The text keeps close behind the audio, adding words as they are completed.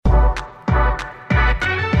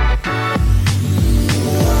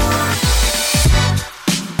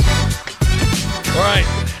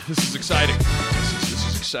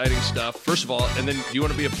exciting stuff. First of all, and then do you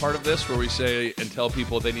want to be a part of this where we say and tell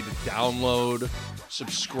people they need to download,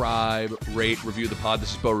 subscribe, rate, review the pod?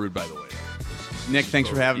 This is Ruud, by the way. Nick, thanks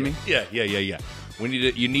for having me. Yeah.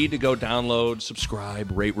 You need to go download, subscribe,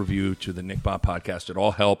 rate, review to the Nick Bob podcast. It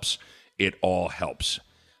all helps. It all helps.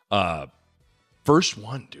 First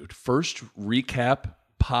one, dude. First recap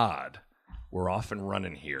pod. We're off and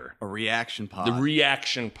running here. A reaction pod. The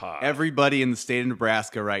reaction pod. Everybody in the state of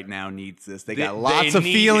Nebraska right now needs this. They got lots of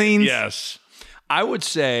feelings. Yes. I would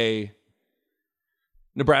say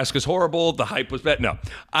Nebraska's horrible. The hype was bad. No.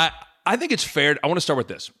 I think it's fair. I want to start with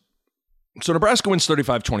this. So Nebraska wins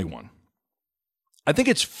 35-21. I think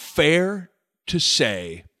it's fair to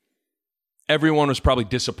say everyone was probably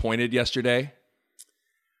disappointed yesterday.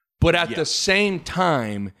 But at the same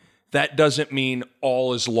time, that doesn't mean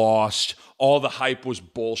all is lost. All the hype was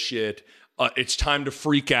bullshit. It's time to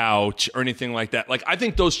freak out or anything like that. Like, I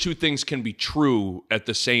think those two things can be true at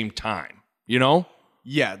the same time, you know?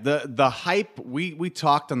 Yeah, the hype, we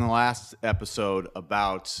talked on the last episode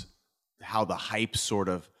about how the hype sort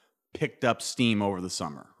of picked up steam over the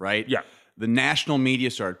summer, right? Yeah. The national media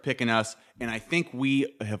started picking us, and I think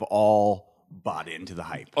we have all bought into the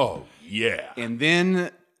hype. Oh, yeah. And then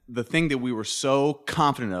the thing that we were so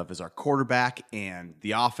confident of is our quarterback and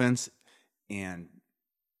the offense, and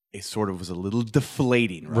it sort of was a little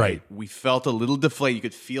deflating, right? We felt a little deflated. You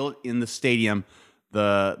could feel it in the stadium.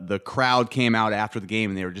 The crowd came out after the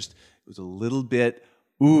game, and they were just, it was a little bit,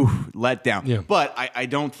 let down. Yeah. But I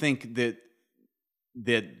don't think that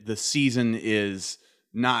the season is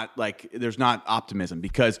not like, there's not optimism,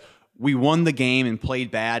 because we won the game and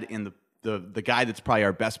played bad, and the guy that's probably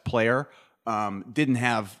our best player didn't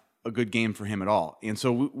have a good game for him at all. And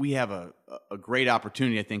so we have a great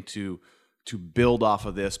opportunity, I think, to build off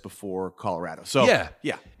of this before Colorado. So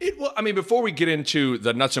yeah. Well, I mean, before we get into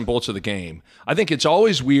the nuts and bolts of the game, I think it's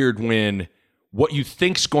always weird when what you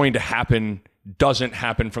think's going to happen doesn't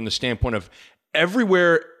happen, from the standpoint of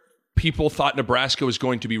everywhere people thought Nebraska was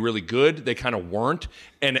going to be really good, they kind of weren't.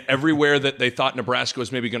 And everywhere that they thought Nebraska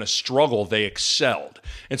was maybe going to struggle, they excelled.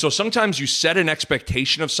 And so sometimes you set an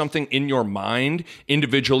expectation of something in your mind,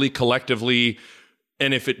 individually, collectively,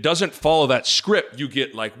 and if it doesn't follow that script, you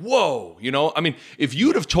get like, whoa, you know? I mean, if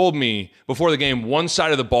you'd have told me before the game one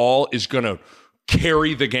side of the ball is going to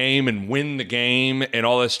carry the game and win the game and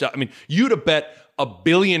all that stuff, I mean, you'd have bet $1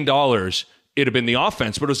 billion it'd have been the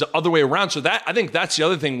offense, but it was the other way around. So that, I think that's the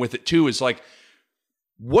other thing with it too, is like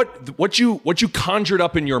what you conjured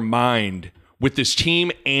up in your mind with this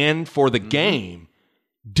team and for the game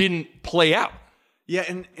didn't play out.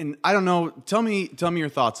 Yeah, and I don't know. Tell me your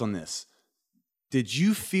thoughts on this. Did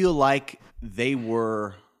you feel like they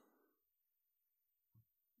were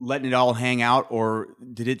letting it all hang out, or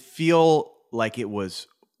did it feel like it was,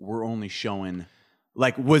 we're only showing?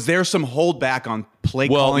 Like, was there some holdback on play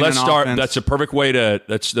calling? Well, let's start. Offense?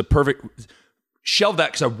 That's the perfect. Shelve that,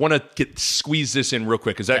 because I want to squeeze this in real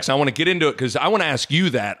quick. Because I want to get into it, because I want to ask you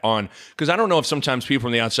that because I don't know if sometimes people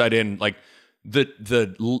from the outside in, like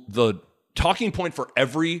the talking point for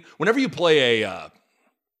whenever you play a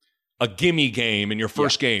gimme game in your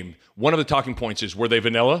first game, one of the talking points is, were they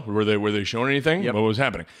vanilla? Were they showing anything? What was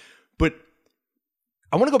happening? But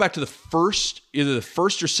I want to go back to either the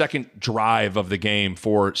first or second drive of the game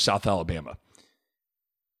for South Alabama.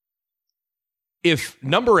 If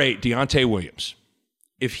number 8, Deontay Williams,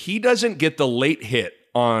 if he doesn't get the late hit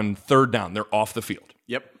on third down, they're off the field.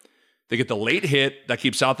 Yep. They get the late hit that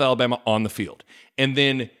keeps South Alabama on the field. And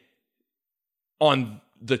then on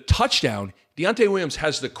the touchdown, Deontay Williams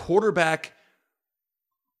has the quarterback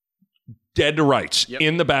dead to rights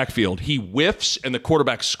in the backfield. He whiffs and the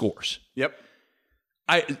quarterback scores. Yep.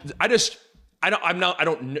 I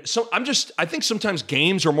think sometimes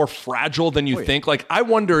games are more fragile than you think. Like, I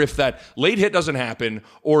wonder if that late hit doesn't happen,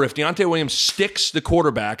 or if Deontay Williams sticks the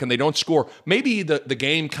quarterback and they don't score, maybe the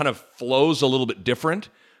game kind of flows a little bit different.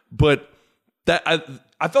 But that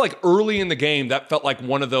I felt like early in the game, that felt like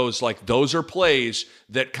one of those, like, those are plays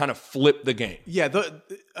that kind of flip the game. Yeah,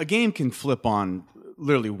 a game can flip on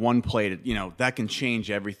literally one play. That can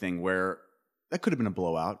change everything, where that could have been a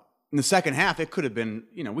blowout. In the second half, it could have been,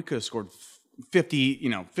 we could have scored 50,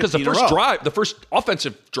 50 because the first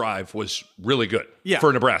offensive drive was really good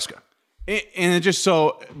for Nebraska. And it just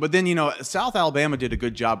but then, South Alabama did a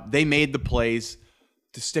good job. They made the plays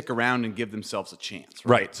to stick around and give themselves a chance.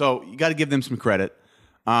 Right. So you got to give them some credit.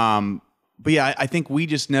 But yeah, I think we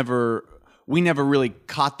never really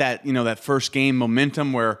caught that, that first game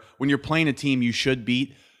momentum, where when you're playing a team you should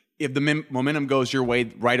beat, if the momentum goes your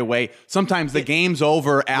way right away, sometimes the game's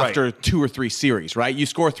over after 2 or 3 series, right? You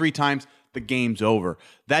score 3 times, the game's over.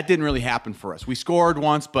 That didn't really happen for us. We scored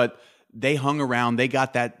once, but they hung around. They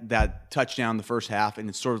got that touchdown in the first half, and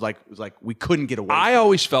it's sort of like it was like we couldn't get away. I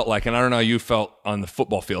always felt like, and I don't know how you felt on the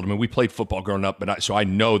football field. I mean, we played football growing up, so I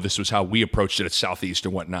know this was how we approached it at Southeast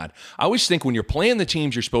and whatnot. I always think when you're playing the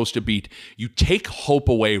teams you're supposed to beat, you take hope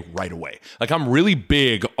away right away. Like I'm really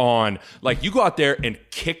big on like you go out there and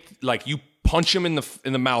kick, like you punch them in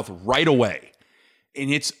the mouth right away, and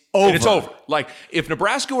it's over. And it's over. Like if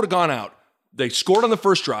Nebraska would have gone out, they scored on the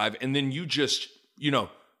first drive, and then you just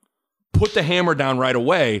put the hammer down right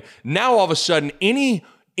away. Now all of a sudden, any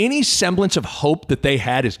semblance of hope that they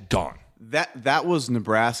had is gone. That was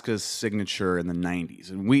Nebraska's signature in the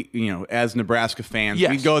 90s. And we, as Nebraska fans,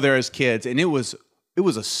 yes. we'd go there as kids, and it was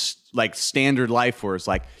a like standard life where it's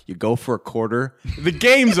like you go for a quarter, the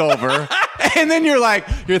game's over, and then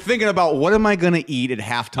you're thinking about what am I going to eat at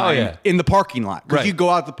halftime in the parking lot? Because you go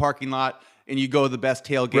out the parking lot and you go to the best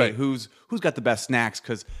tailgate. Right. Who's got the best snacks?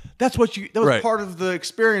 Because that was part of the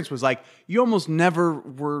experience. Was like you almost never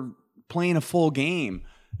were playing a full game,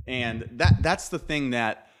 and that's the thing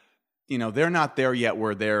that. They're not there yet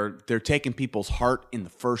where they're taking people's heart in the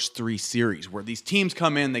first 3 series where these teams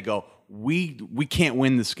come in, they go, we can't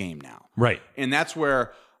win this game now. Right. And that's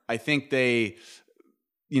where I think they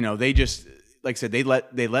just, like I said, they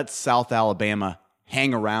let South Alabama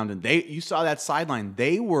hang around, and you saw that sideline.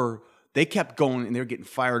 They kept going and they were getting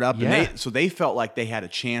fired up. Yeah. And so they felt like they had a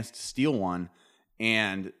chance to steal one.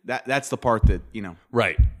 And that's the part that,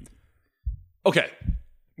 Right. Okay.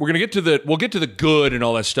 We'll get to the good and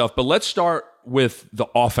all that stuff, but let's start with the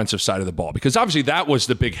offensive side of the ball because obviously that was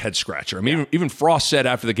the big head scratcher. I mean, even Frost said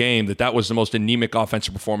after the game that was the most anemic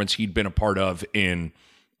offensive performance he'd been a part of in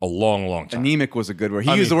a long, long time. Anemic was a good word.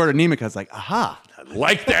 He used the word anemic. I was like, aha. I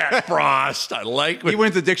like that, Frost. I like He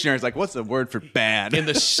went to the dictionary. He's like, what's the word for bad? In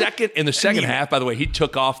the second half, by the way, he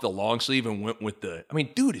took off the long sleeve and went with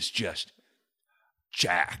dude is just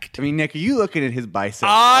jacked. I mean, Nick, are you looking at his biceps?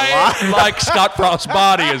 I like Scott Frost's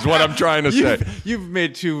body is what I'm trying to say. You've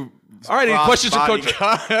made 2. All right, any questions for Coach?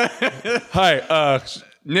 Hi,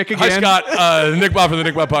 Nick again. Hi, Scott. Nick Bob from the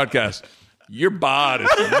Nick Bob Podcast. Your bod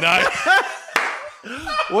is nice.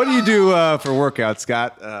 What do you do for workouts,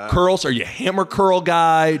 Scott? Curls? Are you a hammer curl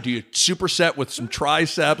guy? Do you superset with some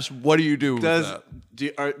triceps? What do you do? Does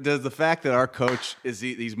the fact that our coach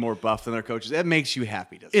he's more buff than our coaches, that makes you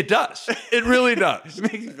happy, doesn't it? It does. It really does. It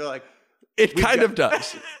makes you feel like it kind of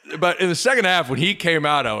does. But in the second half, when he came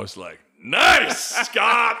out, I was like, nice,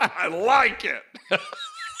 Scott. I like it.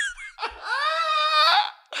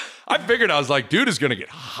 I figured, I was like, dude is going to get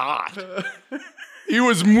hot. He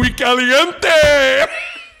was muy caliente.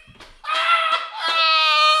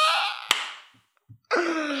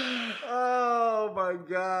 Oh, my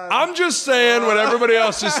God. I'm just saying what everybody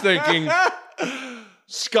else is thinking.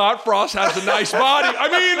 Scott Frost has a nice body. I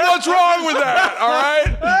mean, what's wrong with that, all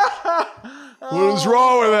right? What is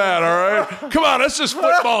wrong with that, all right? Come on, that's just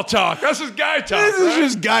football talk. That's just guy talk. This is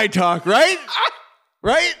just guy talk, right?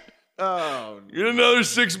 Right? Oh, get another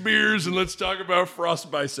 6 beers and let's talk about Frost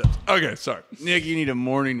biceps. Okay, sorry. Nick, you need a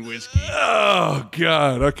morning whiskey. Oh,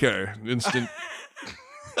 God. Okay. Instant.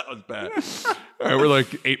 That was bad. All right, we're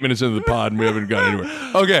like 8 minutes into the pod and we haven't got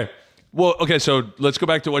anywhere. Okay. Well, okay, so let's go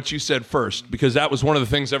back to what you said first because that was one of the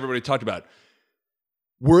things everybody talked about.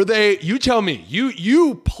 Were they, you tell me,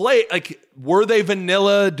 you play, like, were they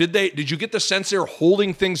vanilla? Did you get the sense they were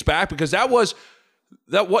holding things back? Because that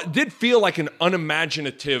did feel like an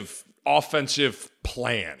unimaginative offensive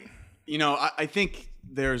plan. I think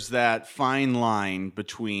there's that fine line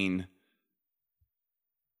between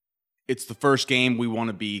it's the first game, we want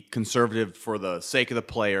to be conservative for the sake of the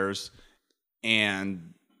players,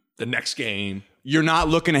 and the next game. You're not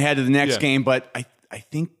looking ahead to the next game, but I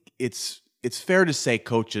think it's fair to say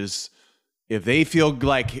coaches, if they feel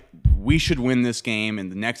like we should win this game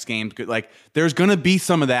and the next game, like there's going to be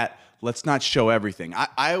some of that, let's not show everything.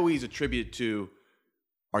 I always attribute it to,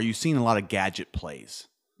 are you seeing a lot of gadget plays?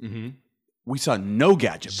 Mm-hmm. We saw no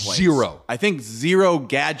gadget plays. 0. I think 0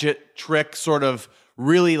 gadget trick, sort of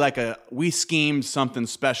really like we schemed something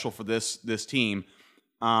special for this team.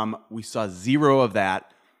 We saw 0 of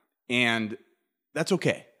that, and that's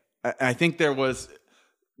okay. I think there was,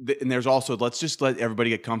 and there's also, let's just let everybody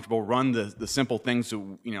get comfortable, run the simple things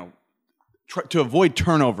to, to avoid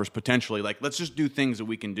turnovers potentially. Like, let's just do things that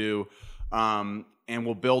we can do, and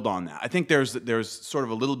we'll build on that. I think there's sort of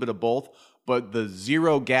a little bit of both, but the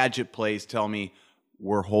 0 gadget plays tell me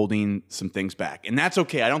we're holding some things back. And that's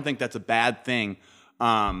okay. I don't think that's a bad thing,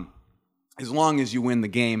 as long as you win the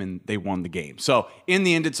game, and they won the game. So in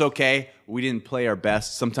the end, it's okay. We didn't play our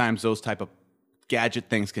best. Sometimes those type of gadget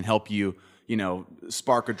things can help you,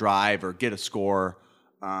 spark a drive or get a score.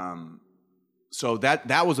 So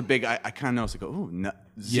that was a big. I kind of noticed. Like, no,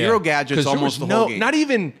 zero gadgets almost the whole game. Not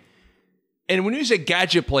even. And when you say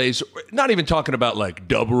gadget plays, not even talking about like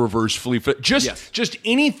double reverse flea flip, just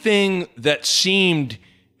anything that seemed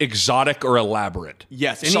exotic or elaborate.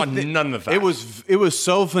 Yes, saw none of that. It was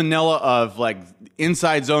so vanilla of like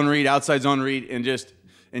inside zone read, outside zone read,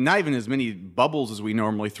 and not even as many bubbles as we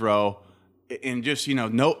normally throw. And just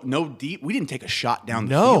no deep. We didn't take a shot down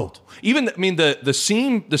the field. Even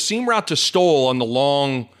the seam route to Stoll on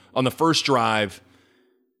the first drive.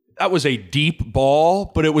 That was a deep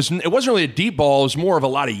ball, but it wasn't really a deep ball. It was more of a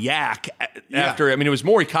lot of yak after. I mean, it was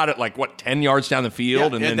more he caught it like 10 yards down the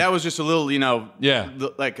field, and then that was just a little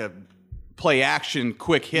like a play action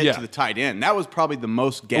quick hit to the tight end. That was probably the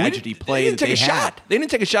most gadgety play that they had. They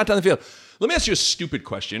didn't take a shot down the field. Let me ask you a stupid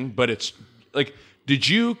question, but it's like, did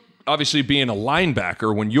you obviously being a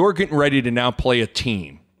linebacker when you're getting ready to now play a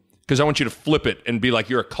team? Because I want you to flip it and be like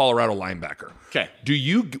you're a Colorado linebacker. Okay.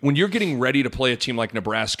 When you're getting ready to play a team like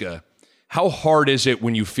Nebraska, how hard is it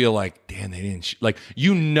when you feel like, damn, they didn't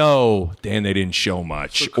damn, they didn't show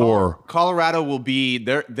much? So Colorado will be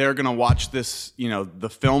they're going to watch this, the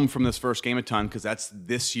film from this first game a ton because that's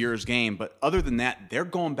this year's game. But other than that, they're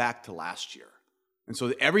going back to last year, and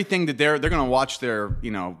so everything that they're going to watch they're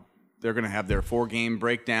going to have their 4-game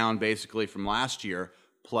breakdown basically from last year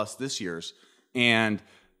plus this year's, and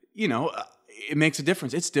it makes a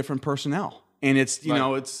difference. It's different personnel. And it's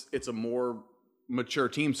it's a more mature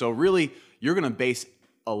team. So really, you're going to base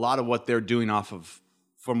a lot of what they're doing off of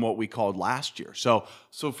from what we called last year. So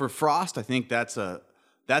for Frost, I think that's an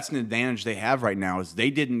advantage they have right now is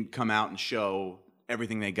they didn't come out and show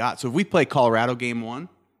everything they got. So if we play Colorado game 1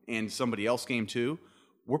 and somebody else game 2,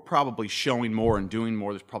 we're probably showing more and doing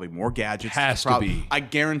more. There's probably more gadgets. Has to be. I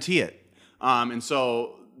guarantee it. And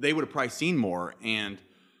so they would have probably seen more. And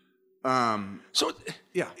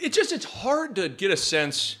it's hard to get a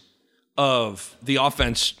sense of the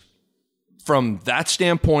offense from that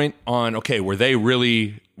standpoint on, okay, were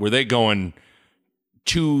they going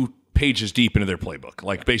 2 pages deep into their playbook?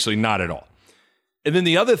 Like basically not at all. And then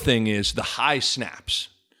the other thing is the high snaps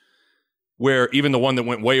where even the one that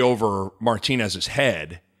went way over Martinez's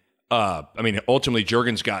head, ultimately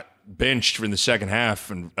Juergens got benched in the second half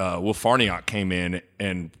and Will Farniok came in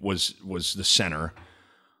and was the center.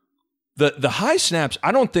 The high snaps,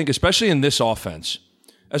 I don't think, especially in this offense,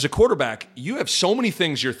 as a quarterback, you have so many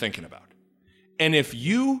things you're thinking about. And if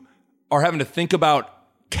you are having to think about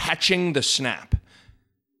catching the snap,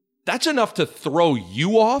 that's enough to throw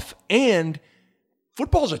you off. And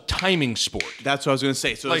football's a timing sport. That's what I was going to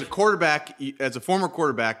say. So as a quarterback, as a former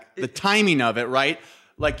quarterback, the timing of it, right?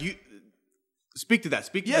 Like you speak to that.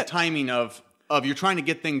 Speak to the timing of you're trying to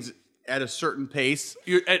get things at a certain pace.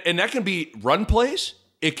 And that can be run plays.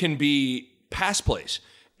 It can be pass plays.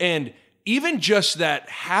 And even just that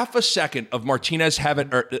half a second of Martinez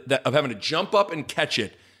having to jump up and catch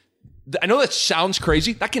it, I know that sounds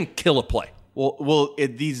crazy. That can kill a play. Well,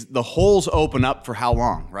 the holes open up for how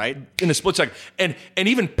long, right? In a split second, and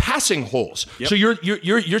even passing holes. Yep. So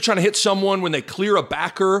you're trying to hit someone when they clear a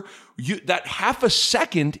backer. That half a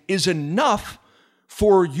second is enough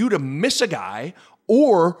for you to miss a guy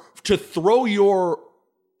or to throw your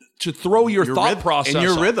thought process and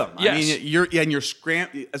your rhythm. Yes. I mean, you're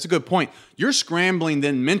scrambling. That's a good point. You're scrambling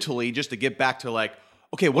then mentally just to get back to like,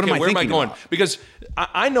 okay, where am I going? About? Because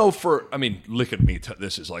I know look at me.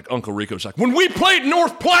 This is like Uncle Rico's like, when we played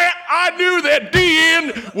North Platte, I knew that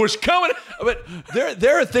DN was coming. But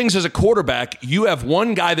there are things as a quarterback, you have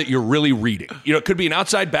one guy that you're really reading. It could be an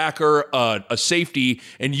outside backer, a safety,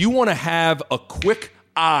 and you want to have a quick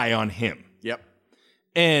eye on him. Yep.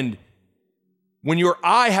 And when your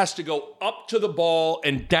eye has to go up to the ball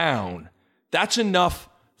and down, that's enough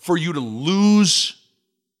for you to lose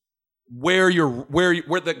where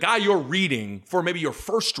the guy you're reading for maybe your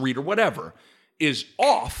first read or whatever is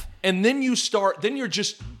off, and then you're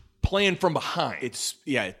just playing from behind.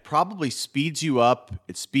 It probably speeds you up.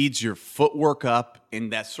 It speeds your footwork up,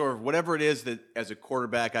 and that sort of whatever it is that as a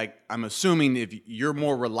quarterback, I'm assuming if you're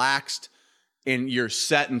more relaxed and you're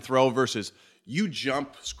set and throw versus you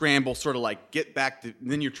jump, scramble, sort of like get back to,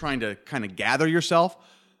 then you're trying to kind of gather yourself.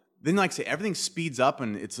 Then, like I say, everything speeds up,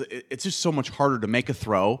 and it's just so much harder to make a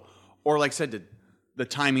throw, or like I said, the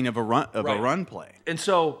timing of a run play. And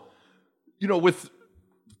so,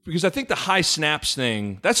 because I think the high snaps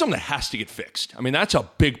thing, that's something that has to get fixed. I mean, that's a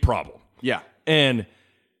big problem. Yeah, and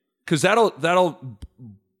because I want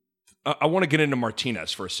to get into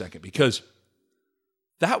Martinez for a second because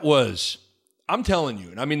that was. I'm telling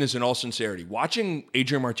you, and I mean this in all sincerity, watching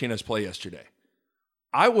Adrian Martinez play yesterday,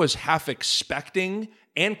 I was half expecting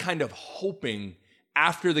and kind of hoping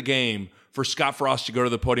after the game for Scott Frost to go to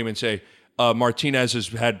the podium and say, Martinez has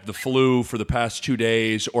had the flu for the past 2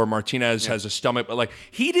 days, or Martinez has a stomach. But like,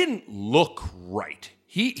 he didn't look right.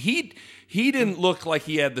 He didn't look like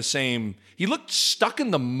he had the same. He looked stuck in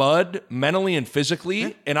the mud mentally and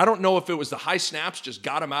physically. And I don't know if it was the high snaps just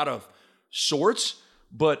got him out of sorts.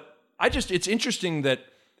 But it's interesting that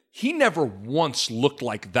he never once looked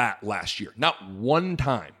like that last year. Not one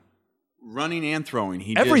time. Running and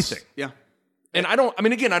throwing. Everything. Yeah. And I don't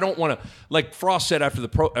want to, like Frost said after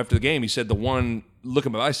the game, he said look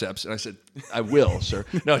at my biceps. And I said, I will, sir.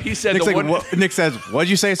 No, he said Nick says, what'd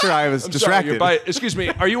you say, sir? I was distracted. Excuse me.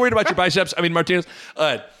 Are you worried about your biceps? I mean, Martinez,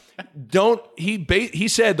 he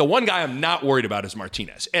said the one guy I'm not worried about is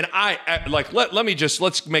Martinez. And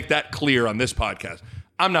let's make that clear on this podcast.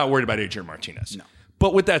 I'm not worried about Adrian Martinez. No.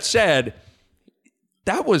 But with that said,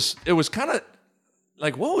 it was kind of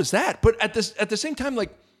like, what was that? But at the same time,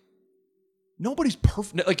 like, nobody's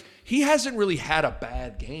perfect. Like, he hasn't really had a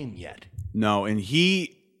bad game yet. No, and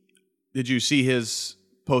did you see his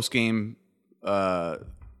post game, his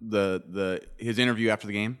interview after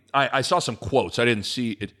the game? I saw some quotes. I didn't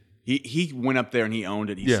see it. He went up there and he owned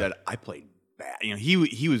it. He said, "I played bad." You know,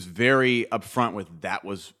 he was very upfront with that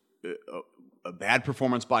was a bad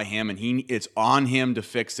performance by him, and it's on him to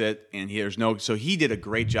fix it. And so he did a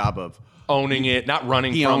great job of owning it, not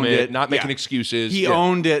running from it, not making excuses. He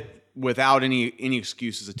owned it without any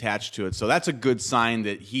excuses attached to it. So that's a good sign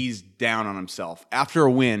that he's down on himself. After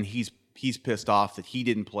a win, he's pissed off that he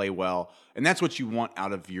didn't play well. And that's what you want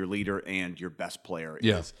out of your leader and your best player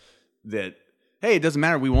is that, hey, it doesn't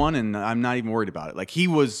matter. We won, and I'm not even worried about it. Like,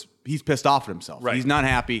 he's pissed off at himself. Right. He's not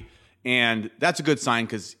happy. And that's a good sign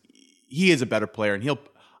because he is a better player. And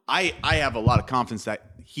I have a lot of confidence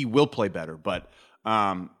that he will play better. But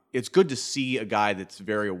it's good to see a guy that's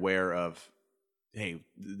very aware of, hey,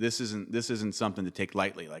 this isn't something to take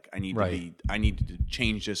lightly. Like, I need to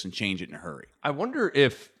change this and change it in a hurry. I wonder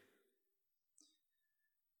if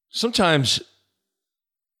sometimes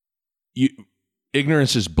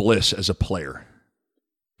ignorance is bliss as a player,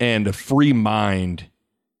 and a free mind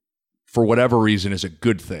for whatever reason is a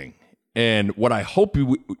good thing. And what I hope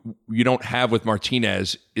you don't have with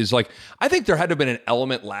Martinez is, like, I think there had to have been an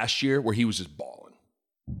element last year where he was just balling.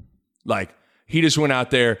 Like, he just went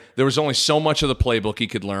out there. There was only so much of the playbook he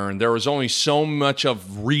could learn. There was only so much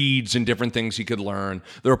of reads and different things he could learn.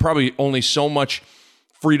 There were probably only so much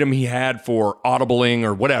freedom he had for audibling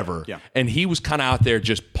or whatever. Yeah. And he was kind of out there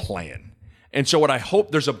just playing. And so what I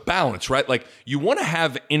hope, there's a balance, right? Like, you want to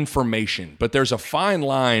have information, but there's a fine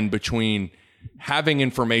line between having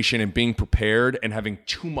information and being prepared and having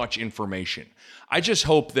too much information. I just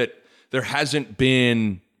hope that there hasn't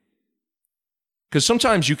been... Because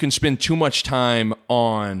sometimes you can spend too much time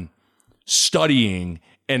on studying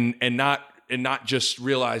and not just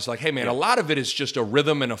realize, like, hey man, a lot of it is just a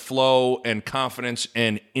rhythm and a flow and confidence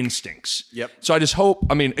and instincts. Yep. So I just hope.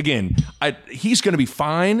 I mean, again, he's going to be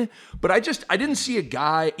fine, but I didn't see a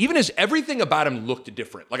guy. Even as everything about him looked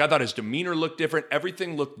different. Like, I thought his demeanor looked different.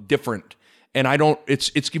 Everything looked different, and I don't.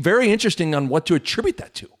 It's very interesting on what to attribute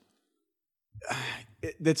that to.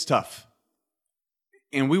 That's tough.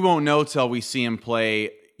 And we won't know till we see him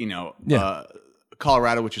play,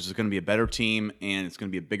 Colorado, which is going to be a better team, and it's going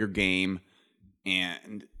to be a bigger game.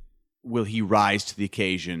 And will he rise to the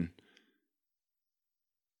occasion?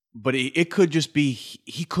 But it could just be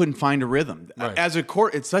he couldn't find a rhythm. Right. As a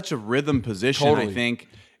court, it's such a rhythm position, Totally. I think.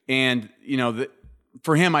 And,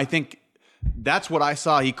 for him, I think that's what I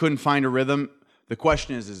saw. He couldn't find a rhythm. The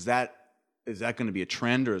question is that going to be a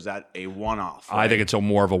trend, or is that a one-off? Right? I think it's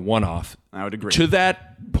more of a one-off. I would agree. To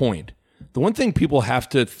that point, the one thing people have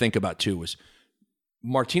to think about too is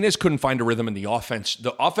Martinez couldn't find a rhythm in the offense.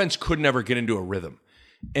 The offense could never get into a rhythm.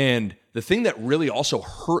 And the thing that really also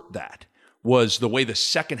hurt that was the way the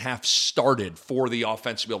second half started for the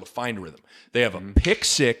offense to be able to find a rhythm. They have a pick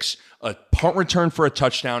six, a punt return for a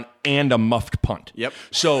touchdown, and a muffed punt. Yep.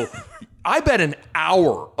 So I bet an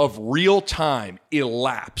hour of real time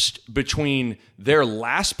elapsed between their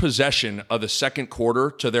last possession of the second quarter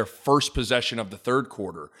to their first possession of the third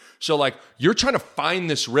quarter. So, like, you're trying to find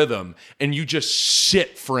this rhythm and you just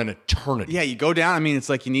sit for an eternity. Yeah, you go down. I mean, it's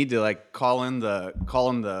like you need to, like, call in the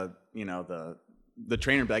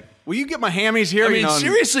trainer and be like, will you get my hammies here? I mean,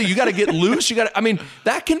 seriously, you got to get loose.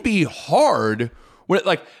 That can be hard. When,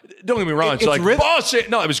 like, don't get me wrong. It's like, boss,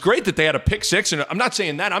 no, it was great that they had a pick six. And I'm not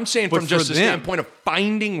saying that. I'm saying from just the standpoint of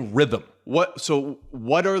finding rhythm.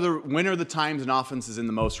 when are the times an offense is in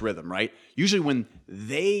the most rhythm, right? Usually when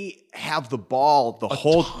they have the ball the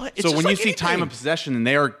whole so when you see time of possession and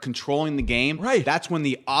they are controlling the game, right, that's when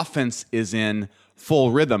the offense is in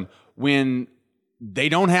full rhythm. When they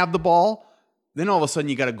don't have the ball, then all of a sudden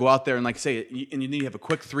you got to go out there and like say, and you have a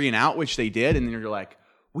quick 3 and out, which they did, and then you're like,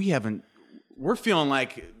 we're feeling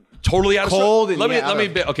like totally out cold. Let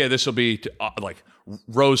me. Okay, this will be like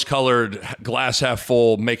rose-colored, glass half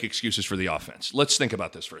full. Make excuses for the offense. Let's think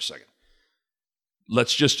about this for a second.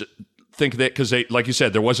 Let's just think that because like you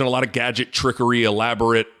said, there wasn't a lot of gadget trickery,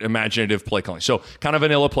 elaborate, imaginative play calling. So kind of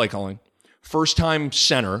vanilla play calling. First time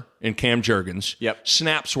center in Cam Jurgens. Yep.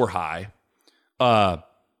 Snaps were high.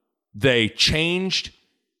 They changed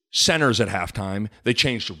centers at halftime. They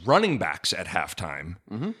changed running backs at halftime.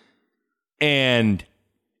 Mm-hmm. And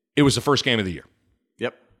it was the first game of the year.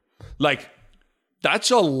 Yep. Like, that's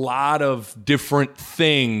a lot of different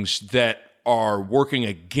things that are working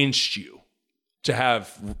against you to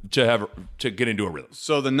get into a rhythm.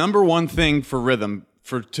 So the number one thing for rhythm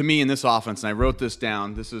to me in this offense, and I wrote this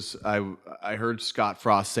down. This is I heard Scott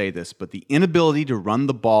Frost say this, but the inability to run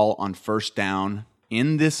the ball on first down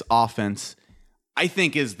in this offense, I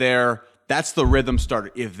think that's the rhythm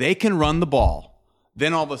starter. If they can run the ball,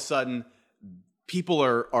 then all of a sudden people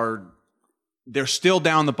they're still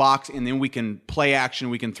down the box, and then we can play action,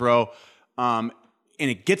 we can throw, and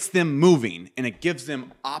it gets them moving, and it gives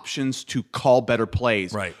them options to call better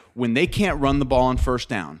plays. Right. When they can't run the ball on first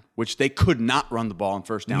down, which they could not run the ball on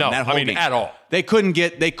first down. No, that whole game, at all. They couldn't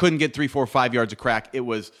get 3, 4, 5 yards of crack. It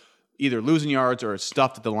was either losing yards or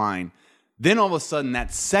stuffed at the line. Then all of a sudden,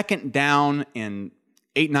 that second down in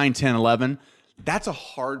 8, 9, 10, 11, that's a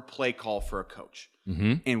hard play call for a coach.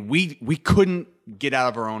 Mm-hmm. And we couldn't get out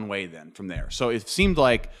of our own way then from there. So it seemed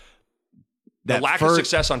like the lack of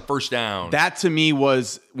success on first down. That to me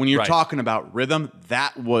was, when you're talking about rhythm,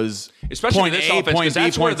 that was especially point this A, offense, point B,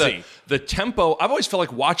 that's point where C. the tempo. I've always felt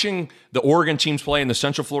like watching the Oregon teams play and the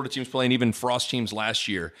Central Florida teams play, and even Frost teams last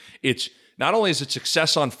year. It's not only is it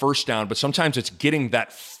success on first down, but sometimes it's getting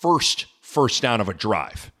that first down of a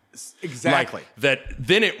drive. Exactly.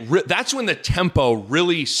 Like that's when the tempo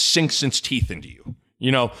really sinks its teeth into you.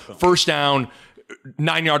 You know, first down,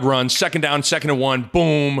 9-yard run, second down, 2nd and 1,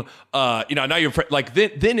 boom. Now you're like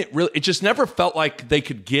then it just never felt like they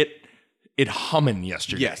could get it humming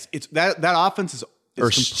yesterday. Yes, it's that offense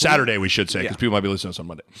is Saturday, we should say, because people might be listening to us on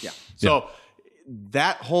Monday. Yeah. So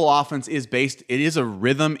that whole offense is based. It is a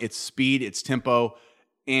rhythm. It's speed. It's tempo,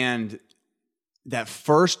 and that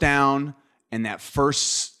first down and that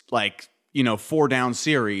first 4 down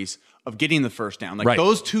series of getting the first down.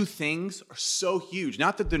 Those two things are so huge.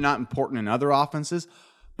 Not that they're not important in other offenses,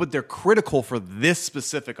 but they're critical for this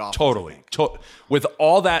specific offense. Totally. With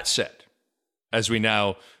all that said, as we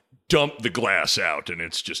now dump the glass out and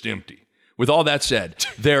it's just empty. With all that said,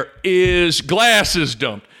 glass is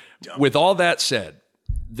dumped. With all that said,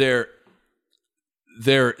 there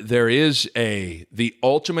is the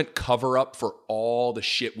ultimate cover up for all the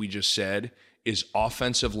shit we just said is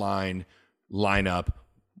offensive lineup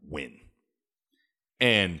win.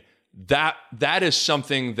 And that is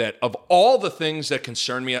something that, of all the things that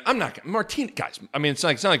concern me, I'm not Martinez, guys. I mean, it's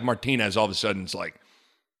not like Martinez all of a sudden it's like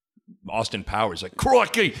Austin Powers, like,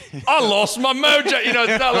 crikey, I lost my mojo. You know,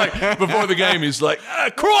 it's not like before the game he's like,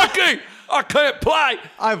 crikey, I can't play.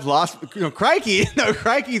 I've lost, crikey. No,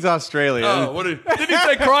 crikey's Australian. Oh, did he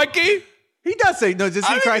say crikey? He does say, no, does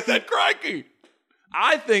he crikey? He said crikey.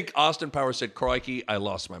 I think Austin Powers said, crikey, I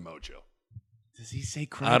lost my mojo. Does he say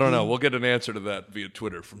crikey? I don't know. We'll get an answer to that via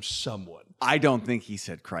Twitter from someone. I don't think he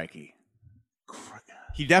said crikey.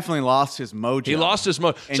 He definitely lost his mojo. He lost his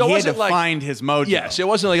mojo. And so he had to find his mojo. Yes, it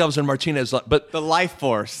wasn't like all of a sudden Martinez, but the life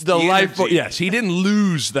force. The life force. Yes, he didn't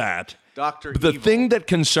lose that. Dr. But the thing that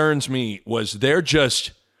concerns me was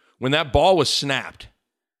when that ball was snapped,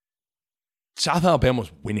 South Alabama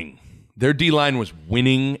was winning. Their D-line was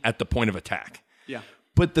winning at the point of attack. Yeah.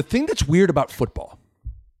 But the thing that's weird about football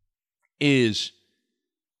is,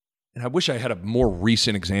 and I wish I had a more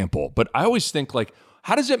recent example, but I always think, like,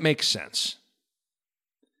 how does it make sense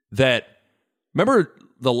that, remember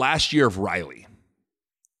the last year of Riley,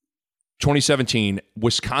 2017,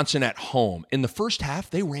 Wisconsin at home, in the first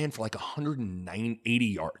half, they ran for like 180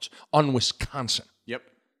 yards on Wisconsin. Yep.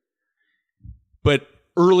 But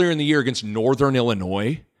earlier in the year against Northern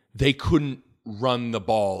Illinois, they couldn't run the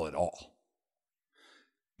ball at all.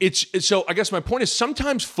 So I guess my point is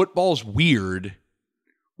sometimes football's weird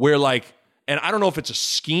where, like, and I don't know if it's a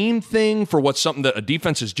scheme thing for what's something that a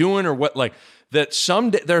defense is doing or what, like, that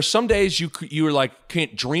there are some days you're like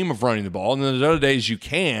can't dream of running the ball, and then there's other days you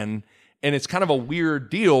can, And it's kind of a weird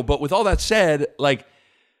deal. But with all that said, like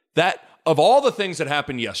that, of all the things that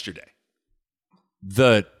happened yesterday,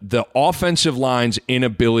 the offensive line's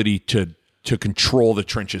inability to control the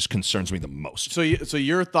trenches concerns me the most. So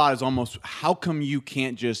your thought is almost, how come you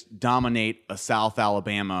can't just dominate a South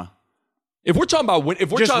Alabama? If we're talking about,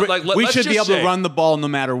 we should be able to run the ball no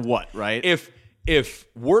matter what, right? If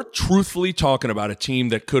we're truthfully talking about a team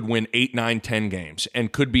that could win 8, 9, 10 games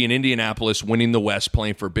and could be in Indianapolis winning the West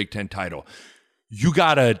playing for a Big Ten title, you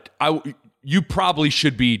probably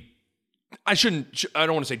should be, I don't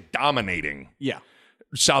want to say dominating. Yeah.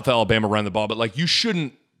 South Alabama ran the ball, but like you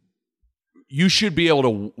should be able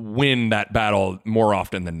to win that battle more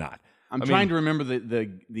often than not. I'm trying to remember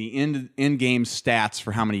the end game stats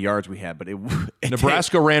for how many yards we had, but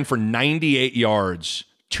Nebraska ran for 98 yards,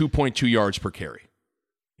 2.2 yards per carry.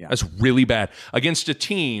 Yeah. That's really bad against a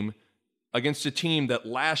team that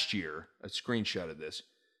last year, a screenshot of this.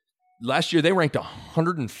 Last year they ranked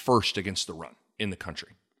 101st against the run in the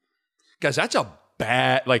country. Guys, that's a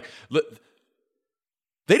bad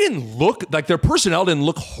they didn't look like their personnel didn't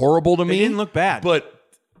look horrible to me. They didn't look bad. But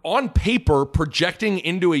on paper, projecting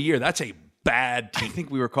into a year, that's a bad team. I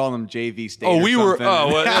think we were calling them JV State. Oh, we were. Oh,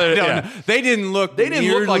 well, yeah. They didn't look. They didn't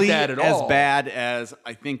look like that at all. As bad as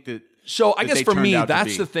I think that. So I guess for me,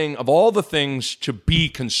 that's the thing of all the things to be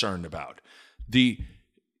concerned about. The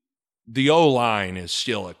O-line is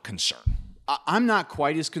still a concern. I'm not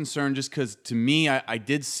quite as concerned, just because to me, I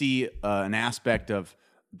did see an aspect of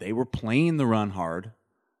they were playing the run hard.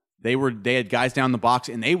 They had guys down the box,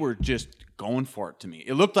 and they were just going for it to me.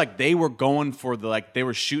 It looked like they were going for they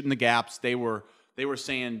were shooting the gaps. They were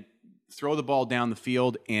saying, throw the ball down the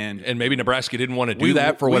field. And maybe Nebraska didn't want to do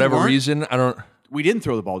that for whatever reason. We didn't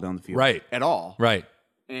throw the ball down the field. Right. At all. Right.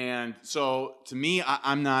 And so to me,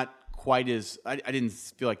 I'm not quite as, I didn't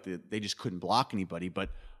feel like they just couldn't block anybody, but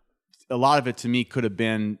a lot of it to me could have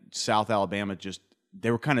been South Alabama they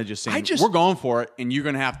were kind of just saying, we're going for it, and you're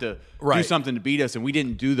going to have to do something to beat us, and we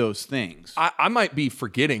didn't do those things. I might be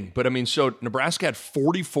forgetting, but so Nebraska had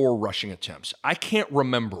 44 rushing attempts. I can't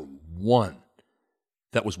remember one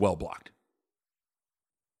that was well blocked.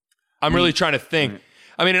 I'm really trying to think.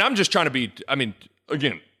 Right. And I'm just trying to be,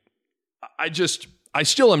 again, I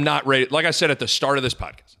still am not ready. Like I said at the start of this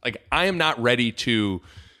podcast, like I am not ready to.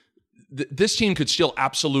 This team could still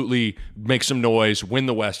absolutely make some noise, win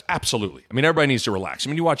the West. Absolutely. Everybody needs to relax.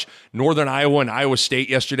 You watch Northern Iowa and Iowa State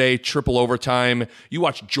yesterday, triple overtime. You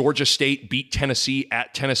watch Georgia State beat Tennessee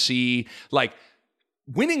at Tennessee. Like,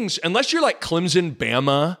 winning's, unless you're like Clemson,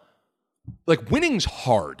 Bama, like winning's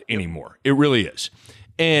hard anymore. It really is.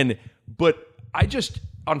 But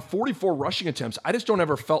on 44 rushing attempts, I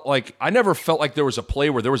never felt like there was a play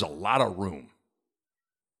where there was a lot of room.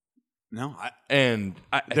 No,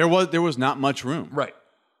 there was not much room. Right.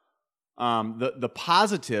 The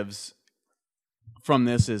positives from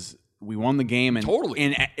this is we won the game, and totally.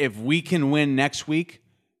 And if we can win next week,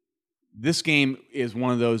 this game is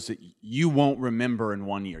one of those that you won't remember in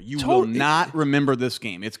 1 year. You will not remember this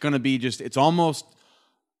game. It's going to be it's almost,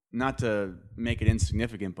 not to make it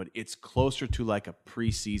insignificant, but it's closer to like a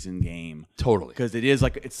preseason game. Totally. Because it is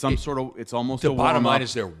like, it's almost the bottom line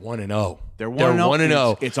is they're 1-0. They're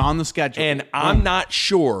 1-0. It's on the schedule. And I'm not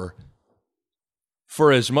sure,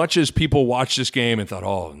 for as much as people watched this game and thought,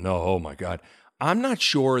 oh no, oh my God, I'm not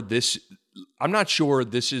sure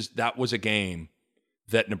that was a game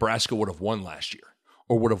that Nebraska would have won last year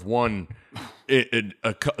or would have won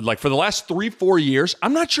like for the last 3-4 years.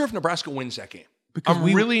 I'm not sure if Nebraska wins that game. Because I'm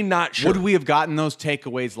really not sure. Would we have gotten those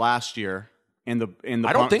takeaways last year in the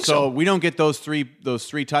I don't think so. So we don't get those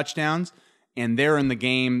three touchdowns, and they're in the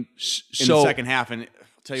game in the second half. And I'll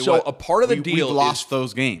tell you what, a part of the deal we've lost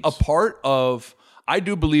those games. A part of, I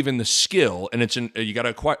do believe in the skill, and you got to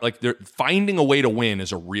acquire, like finding a way to win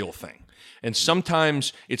is a real thing. And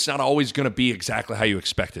sometimes it's not always going to be exactly how you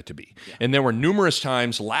expect it to be. Yeah. And there were numerous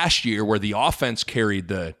times last year where the offense carried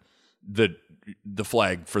the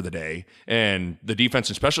flag for the day, and the defense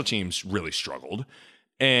and special teams really struggled,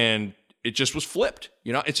 and it just was flipped.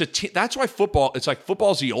 That's why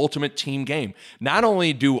football's the ultimate team game. Not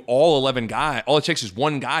only do all 11 guys, all it takes is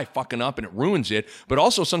one guy fucking up and it ruins it, but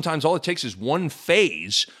also sometimes all it takes is one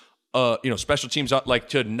phase, special teams like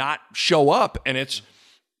to not show up, and it's,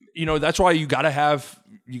 that's why you gotta have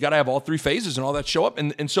all three phases and all that show up.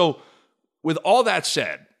 And so with all that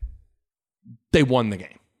said, they won the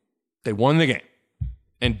game. They won the game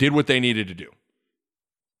and did what they needed to do.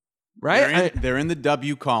 Right? They're in the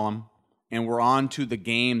W column, and we're on to the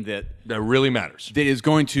game that really matters. That is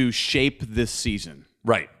going to shape this season.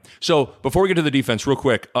 Right. So before we get to the defense, real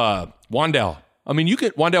quick, Wandale.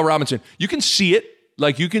 Wandale Robinson, you can see it.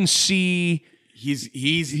 Like you can see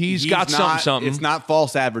he's got something. It's not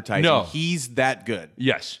false advertising. No. He's that good.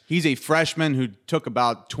 Yes. He's a freshman who took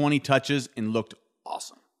about 20 touches and looked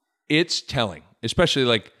awesome. It's telling, especially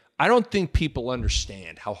like I don't think people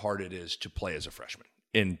understand how hard it is to play as a freshman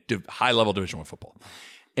in high-level Division I football.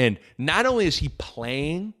 And not only is he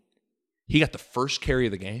playing, he got the first carry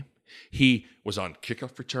of the game. He was on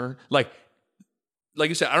kickoff return. Like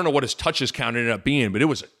you said, I don't know what his touches count ended up being, but it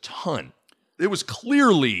was a ton. It was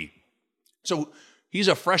clearly so. He's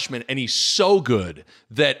a freshman, and he's so good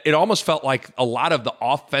that it almost felt like a lot of the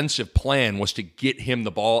offensive plan was to get him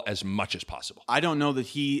the ball as much as possible. I don't know that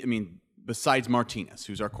besides Martinez,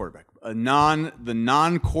 who's our quarterback, the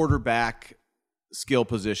non-quarterback skill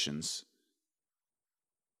positions,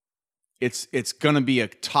 it's going to be a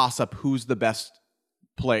toss-up who's the best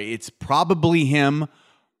play. It's probably him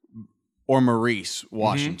or Maurice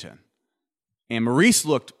Washington. And Maurice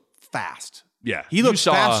looked fast. Yeah. He looked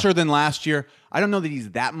faster than last year. I don't know that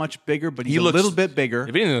he's that much bigger, but he's a little bit bigger.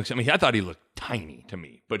 If anything, I thought he looked tiny to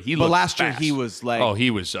me, but he looked last fast. year he was like... Oh,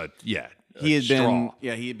 he was, he had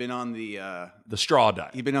been on the straw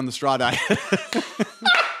diet. He'd been on the straw diet.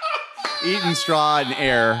 Eating straw and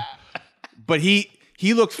air. But he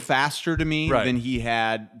looked faster to me than he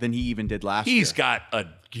even did last year. He's got a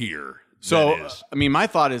gear. So, my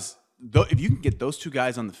thought is, if you can get those two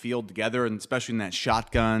guys on the field together, and especially in that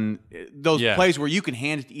shotgun, those plays where you can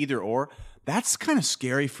hand it to either or, that's kind of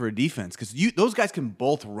scary for a defense because those guys can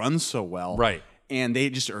both run so well. Right. And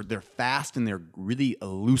they're fast and they're really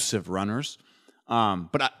elusive runners.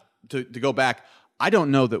 But to go back, I don't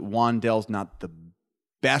know that Wandale's not the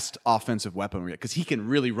best offensive weapon because he can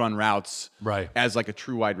really run routes as like a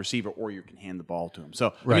true wide receiver, or you can hand the ball to him.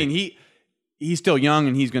 So, he's still young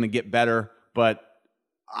and he's going to get better, but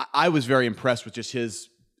I was very impressed with just his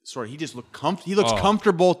sort of. He just looked he looks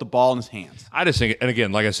comfortable with the ball in his hands. I just think, and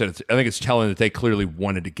again, like I said, I think it's telling that they clearly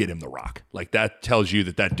wanted to get him the rock. Like that tells you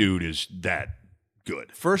that dude is that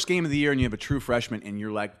good. First game of the year, and you have a true freshman, and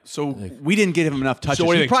you're like, so we didn't get him enough touches. So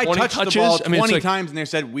he probably 20 touched touches? the ball I mean, 20 times, and they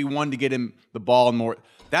said we wanted to get him the ball and more.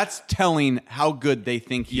 That's telling how good they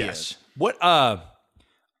think he is. What?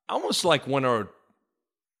 Almost like when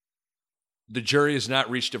the jury has not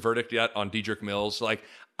reached a verdict yet on Dedrick Mills. Like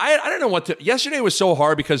I don't know what to. Yesterday was so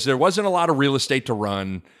hard because there wasn't a lot of real estate to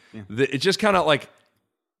run. Yeah. It just kind of like,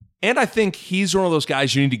 and I think he's one of those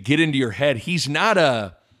guys you need to get into your head. He's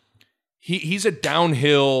not he's a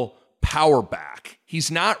downhill power back. He's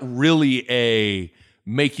not really a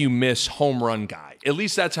make you miss home run guy. At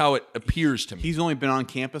least that's how it appears to me. He's only been on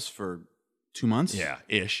campus for 2 months. Yeah,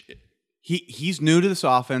 ish. He's new to this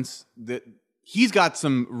offense. That he's got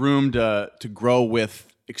some room to grow with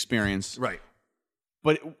experience. Right.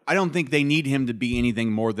 But I don't think they need him to be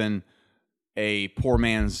anything more than a poor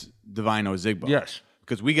man's Divine Ozigbo. Yes.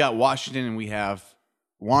 Because we got Washington and we have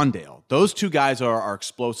Wandale. Those two guys are our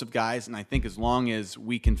explosive guys, and I think as long as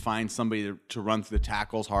we can find somebody to run through the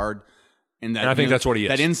tackles hard, and I think that's what he is.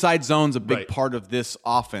 That inside zone's a big part of this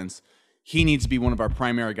offense. He needs to be one of our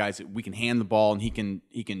primary guys that we can hand the ball and he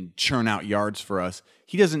can churn out yards for us.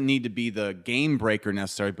 He doesn't need to be the game breaker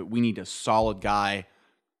necessarily, but we need a solid guy.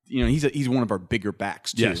 You know, he's one of our bigger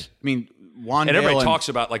backs too. Yes. I mean, Wandale and everybody talks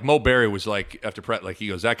about, like, Mo Berry was like, after Pratt, like, he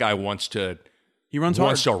goes, that guy wants to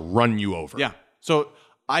run you over. Yeah. So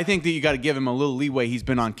I think that you got to give him a little leeway. He's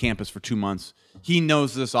been on campus for 2 months. He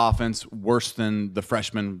knows this offense worse than the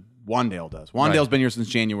freshman Wandale does. Wandale's been here since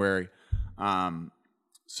January.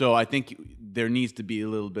 So I think there needs to be a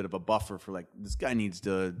little bit of a buffer for, like, this guy needs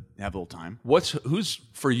to have a little time. Who's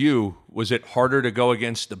for you? Was it harder to go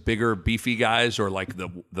against the bigger, beefy guys, or like the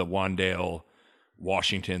Wandale,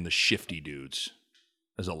 Washington, the shifty dudes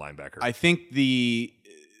as a linebacker? I think the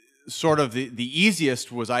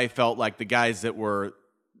easiest was, I felt like, the guys that were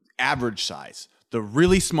average size, the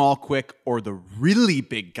really small, quick, or the really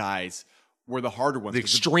big guys were the harder ones. The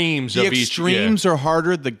extremes of each. The extremes are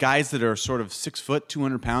harder. The guys that are sort of 6 foot,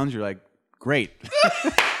 200 pounds, you're like, great.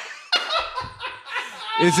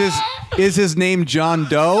 Is his name John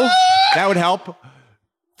Doe? That would help.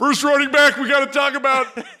 First running back, we got to talk about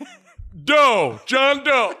John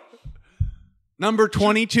Doe. Number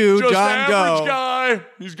 22, Just John Doe. average guy.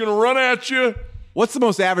 He's going to run at you. What's the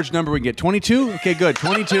most average number we can get? 22? Okay, good.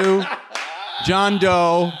 22, John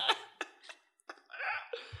Doe.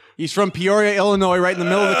 He's from Peoria, Illinois, right in the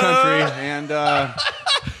middle of the country. And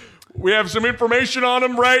we have some information on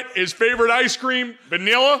him, right? His favorite ice cream,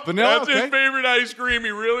 vanilla. Vanilla, That's his favorite ice cream. He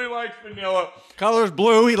really likes vanilla. Color's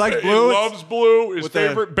blue. He likes blue. He loves blue. His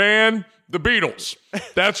favorite band, the Beatles.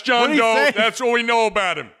 That's John Doe. That's what we know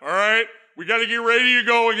about him, all right? We got to get ready to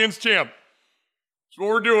go against him. That's what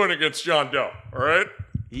we're doing against John Doe, all right?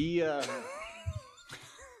 He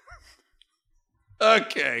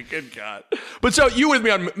Okay, good God. But so you with me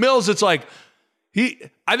on Mills, it's like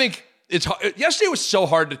I think it's yesterday was so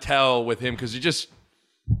hard to tell with him because it's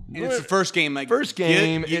the first game. First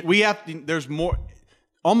game. We have to, there's more,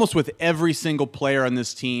 almost with every single player on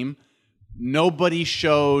this team, nobody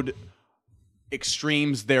showed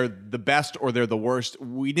extremes. They're the best or they're the worst.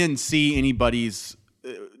 We didn't see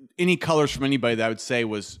any colors from anybody that I would say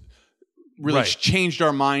was really changed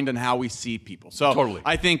our mind on how we see people. So totally.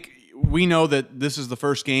 I think we know that this is the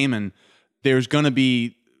first game and there's going to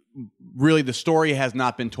be really the story has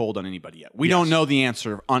not been told on anybody yet. We don't know the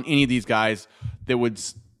answer on any of these guys that would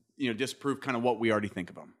disprove kind of what we already think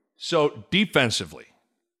of them. So defensively,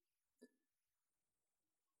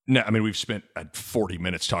 no, I mean, we've spent 40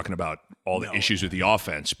 minutes talking about all the issues with the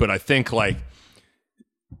offense, but I think like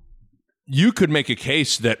you could make a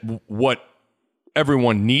case that what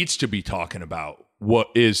everyone needs to be talking about what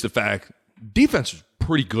is the fact defense was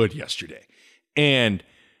pretty good yesterday. And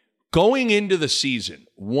going into the season,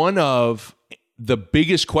 one of the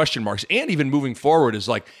biggest question marks, and even moving forward, is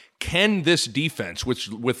like, can this defense, which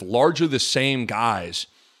with largely the same guys,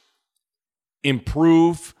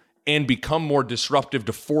 improve and become more disruptive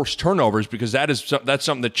to force turnovers? Because that's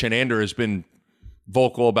something that Chenander has been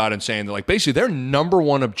vocal about and saying that, like, basically their number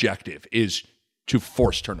one objective is to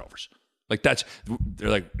force turnovers. Like they're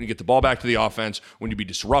like, when you get the ball back to the offense, when you be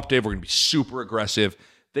disruptive, we're going to be super aggressive.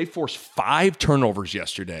 They forced 5 turnovers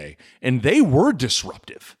yesterday, and they were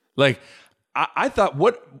disruptive. Like, I thought,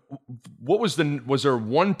 what was there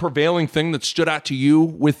one prevailing thing that stood out to you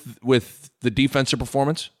with the defensive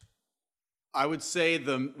performance? I would say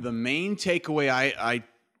the main takeaway I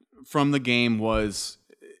from the game was,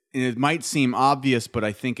 and it might seem obvious, but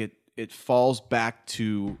I think it falls back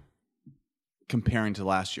to comparing to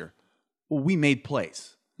last year. Well, we made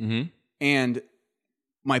plays. Mm-hmm. And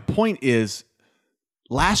my point is,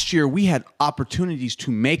 last year we had opportunities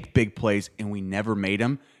to make big plays, and we never made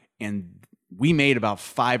them. And we made about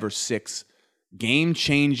 5 or 6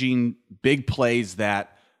 game-changing big plays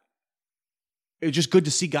that it was just good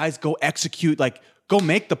to see guys go execute, like go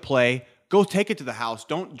make the play, go take it to the house,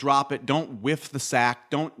 don't drop it, don't whiff the sack,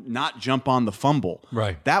 don't not jump on the fumble.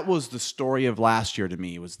 Right. That was the story of last year to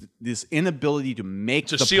me. It was this inability to make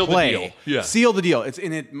the seal play. The deal. Yeah. Seal the deal.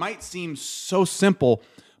 And it might seem so simple,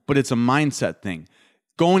 but it's a mindset thing.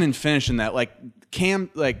 Going and finishing that, like Cam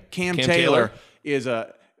Taylor is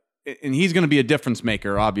and he's going to be a difference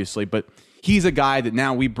maker, obviously, but he's a guy that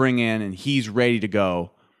now we bring in and he's ready to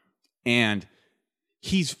go, and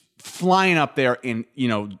he's flying up there and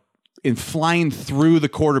flying through the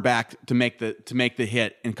quarterback to make the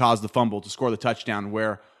hit and cause the fumble to score the touchdown,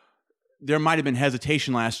 where there might have been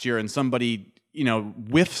hesitation last year and somebody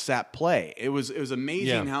whiffs that play. It was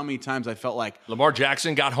amazing how many times I felt like Lamar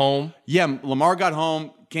Jackson got home. Yeah, Lamar got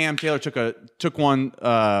home. Cam Taylor took one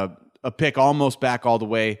a pick almost back all the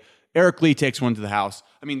way. Eric Lee takes one to the house.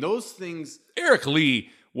 I mean, those things. Eric Lee,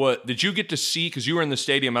 what did you get to see? Because you were in the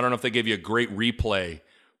stadium. I don't know if they gave you a great replay.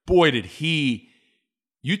 Boy, did he!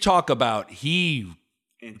 You talk about he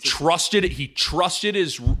trusted it. He trusted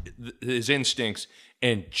his instincts,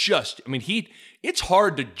 and it's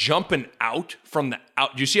hard to jump an out from the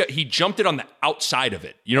out. Do you see it? He jumped it on the outside of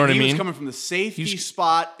it. You know what I mean? He was coming from the safety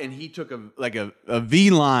spot, and he took a V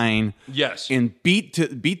line. Yes, and beat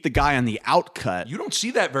the guy on the out cut. You don't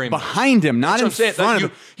see that very much behind him, not in front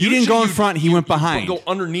of him. He didn't go in front. He went behind. Go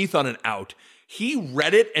underneath on an out. He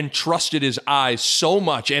read it and trusted his eyes so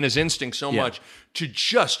much and his instinct so much to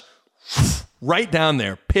just right down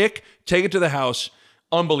there, pick, take it to the house.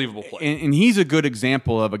 Unbelievable play. And he's a good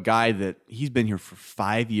example of a guy that he's been here for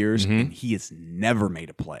 5 years and he has never made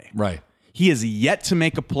a play. Right. He has yet to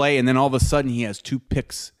make a play, and then all of a sudden he has 2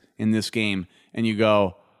 picks in this game, and you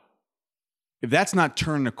go, if that's not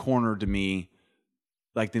turning a corner to me,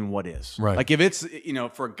 like, then what is? Right. Like, if it's,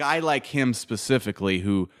 for a guy like him specifically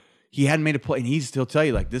who he hadn't made a play, and he'd still tell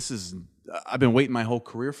you, like, I've been waiting my whole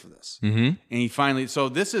career for this. Mm-hmm. And he finally, so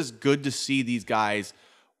this is good to see these guys,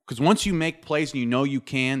 because once you make plays and you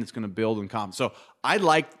can, it's going to build in confidence. So I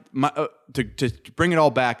like to bring it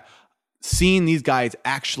all back. Seeing these guys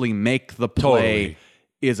actually make the play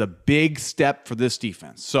is a big step for this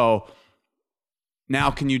defense. So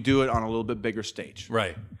now can you do it on a little bit bigger stage?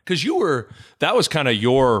 Right. Because that was kind of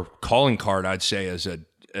your calling card, I'd say,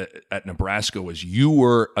 at Nebraska, was you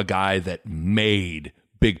were a guy that made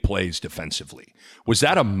big plays defensively. Was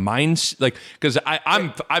that a mindset? Like, because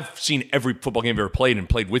I've seen every football game I've ever played and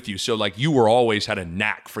played with you, so like you were always had a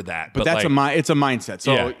knack for that. But that's it's a mindset.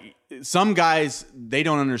 So some guys, they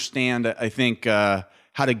don't understand, I think,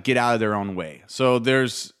 how to get out of their own way. So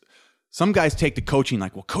there's some guys take the coaching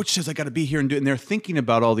like, well, coach says I got to be here and do it. And they're thinking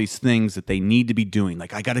about all these things that they need to be doing.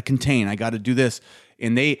 Like, I got to contain, I got to do this.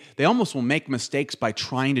 And they almost will make mistakes by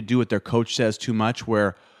trying to do what their coach says too much,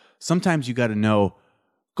 where sometimes you got to know,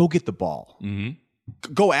 go get the ball.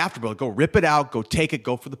 Mm-hmm. Go after it, go rip it out, go take it,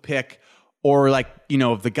 go for the pick. Or like,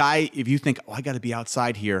 if you think, I got to be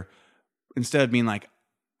outside here, instead of being like,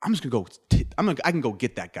 I'm just going to go, I can go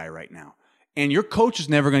get that guy right now. And your coach is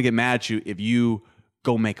never going to get mad at you if you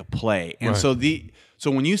go make a play. And so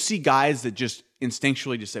when you see guys that just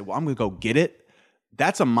instinctually just say, well, I'm going to go get it,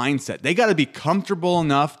 that's a mindset. They got to be comfortable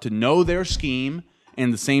enough to know their scheme and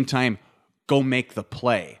at the same time go make the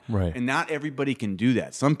play. Right. And not everybody can do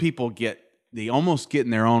that. Some people they almost get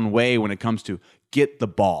in their own way when it comes to get the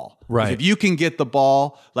ball. Right. If you can get the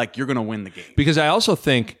ball, like, you're going to win the game. Because I also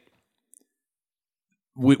think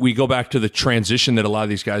we go back to the transition that a lot of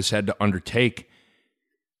these guys had to undertake.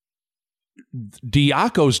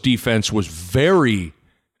 Diaco's defense was very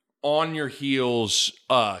on your heels,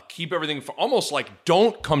 keep everything almost like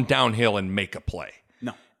don't come downhill and make a play.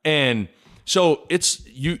 No. And so it's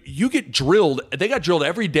you get drilled. They got drilled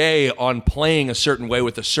every day on playing a certain way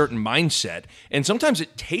with a certain mindset. And sometimes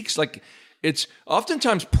it takes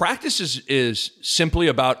oftentimes practice is simply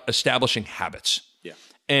about establishing habits. Yeah.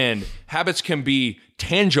 And habits can be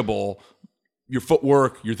tangible, your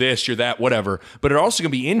footwork, your this, your that, whatever, but it also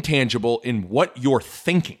can be intangible in what you're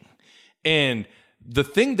thinking. And the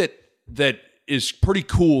thing that is pretty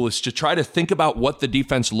cool is to try to think about what the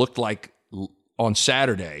defense looked like on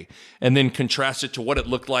Saturday and then contrast it to what it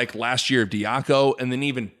looked like last year of Diaco and then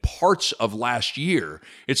even parts of last year.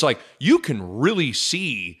 It's like you can really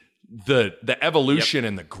see the evolution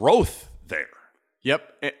and the growth there.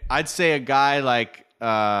 Yep. I'd say a guy like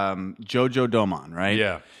Jojo Domon, right?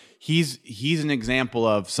 Yeah. He's an example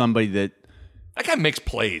of somebody that guy makes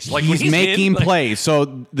plays. Like he's making plays.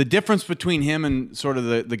 So the difference between him and sort of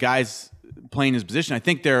the guys playing his position, I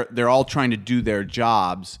think they're all trying to do their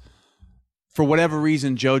jobs. For whatever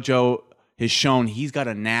reason, JoJo has shown he's got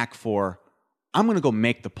a knack for, I'm going to go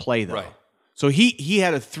make the play though. Right. So he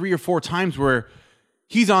had 3 or 4 times where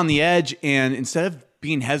he's on the edge and instead of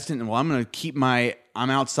being hesitant and, well, I'm going to keep I'm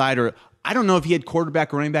outside, or I don't know if he had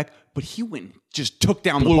quarterback or running back, but he went and just took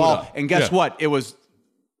down the ball. And guess what? It was,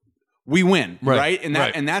 we win, right? And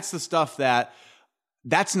that's the stuff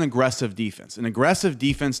that's an aggressive defense. An aggressive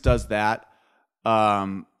defense does that.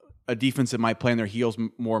 A defense that might play on their heels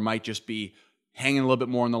more might just be hanging a little bit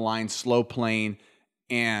more on the line, slow playing.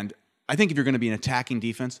 And I think if you're going to be an attacking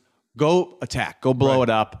defense, go attack, go blow it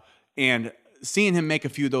up. And seeing him make a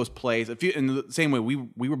few of those plays, in the same way, we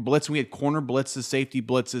were blitzing. We had corner blitzes, safety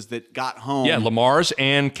blitzes that got home. Yeah, Lamar's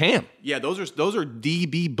and Cam. Yeah, those are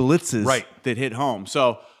DB blitzes that hit home.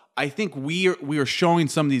 So I think we are showing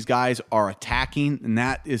some of these guys are attacking, and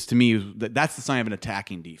that is, to me, that's the sign of an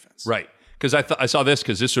attacking defense. Right. Because I saw this,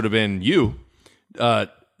 because this would have been you. I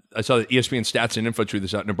saw the ESPN Stats and Info tweet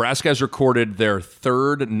this out. Nebraska has recorded their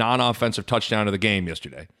 3rd non-offensive touchdown of the game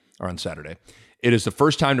yesterday, or on Saturday. It is the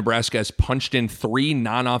first time Nebraska has punched in 3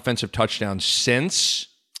 non-offensive touchdowns since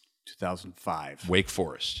 2005. Wake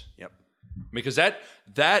Forest. Yep. Because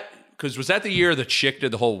because was that the year that Schick did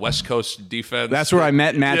the whole West Coast defense? That's where I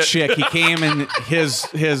met Matt Schick. He came and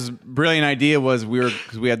his brilliant idea was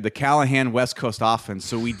because we had the Callahan West Coast offense,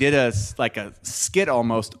 so we did a skit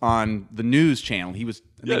almost on the news channel. He was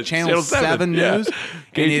Channel 7 News.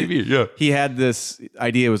 KTV, he had this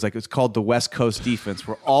idea. It was it's called the West Coast defense,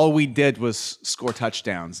 where all we did was score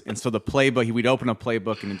touchdowns. And so the playbook, we'd open a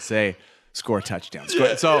playbook and it'd say, score a touchdown.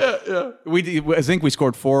 I think we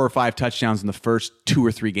scored 4 or 5 touchdowns in the first 2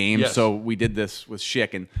 or 3 games. Yes. So we did this with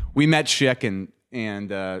Schick, and we met Schick, and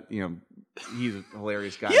he's a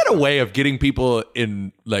hilarious guy. He had a way of getting people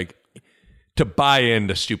in to buy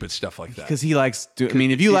into stupid stuff like that. Because he likes.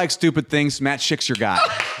 If you like stupid things, Matt Schick's your guy.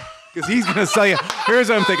 Because he's going to sell you. Here's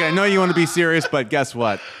what I'm thinking. I know you want to be serious, but guess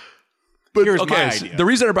what? Here's my idea. The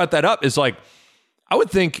reason I brought that up is I would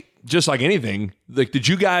think, just like anything, did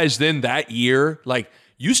you guys then that year,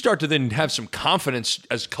 you start to then have some confidence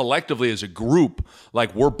as collectively as a group,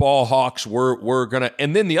 we're ball hawks, we're gonna,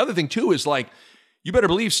 and then the other thing too is you better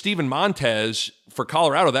believe Steven Montez for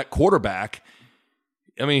Colorado, that quarterback.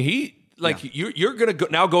 I mean, you're gonna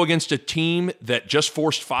now go against a team that just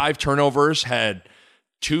forced 5 turnovers, had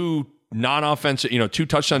 2 non-offensive, 2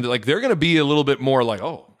 touchdowns. They're gonna be a little bit more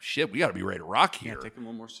oh shit, we got to be ready to rock here. Yeah, take them a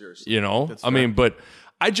little more seriously. That's fair. But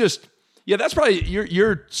that's probably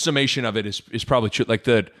your summation of it is probably true.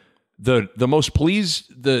 The most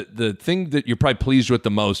pleased, the thing that you're probably pleased with the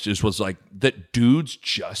most was that dudes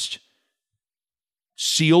just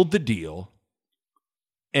sealed the deal,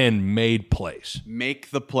 and made plays.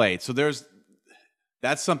 Make the play. So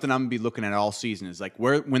that's something I'm going to be looking at all season is like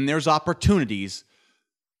when there's opportunities,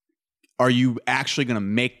 are you actually going to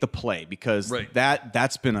make the play? Because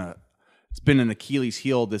that's been an Achilles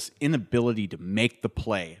heel, this inability to make the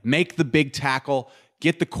play. Make the big tackle,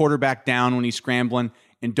 get the quarterback down when he's scrambling,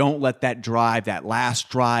 and don't let that last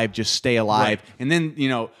drive just stay alive. Right. And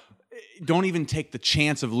then, don't even take the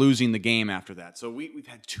chance of losing the game after that. So we've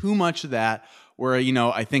had too much of that where,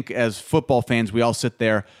 I think as football fans, we all sit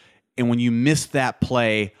there, and when you miss that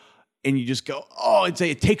play and you just go, oh,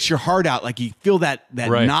 it takes your heart out. Like you feel that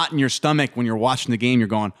knot in your stomach when you're watching the game. You're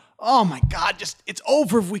going, oh my God, it's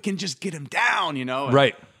over if we can just get him down,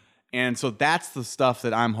 Right. And so that's the stuff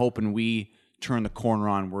that I'm hoping we turn the corner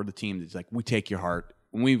on. We're the team that's like, we take your heart.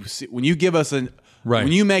 When you give us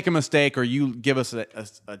when you make a mistake or you give us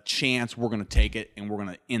a chance, we're going to take it and we're going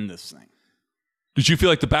to end this thing. Did you feel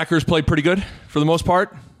like the backers played pretty good for the most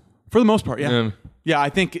part? For the most part, yeah. Yeah, I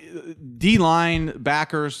think D-line,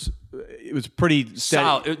 backers, it was pretty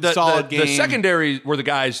solid game. The secondary were the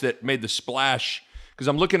guys that made the splash because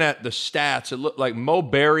I'm looking at the stats. It looked like Mo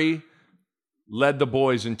Berry led the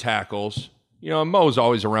boys in tackles. Mo's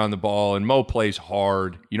always around the ball, and Mo plays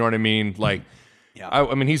hard. You know what I mean? Like, yeah.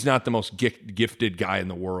 I mean, he's not the most gifted guy in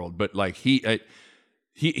the world, but like he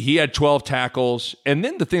had 12 tackles. And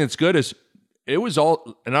then the thing that's good is it was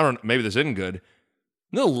all, and I don't know, maybe this isn't good.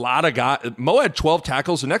 There's a lot of guys. Mo had 12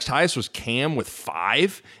 tackles. The next highest was Cam with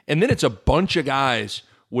 5. And then it's a bunch of guys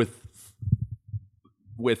with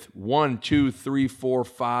 1, 2, 3, 4,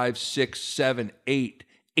 5, 6, 7, 8.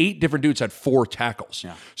 8 different dudes had 4 tackles.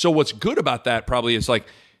 Yeah. So what's good about that probably is like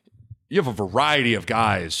you have a variety of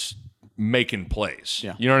guys making plays.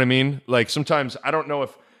 Yeah. You know what I mean? Like sometimes I don't know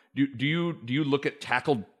if do you look at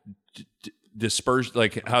tackle dispersion,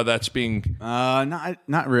 like how that's being not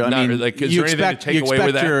really. I mean, like is there anything to take away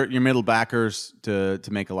with that? Your middle backers to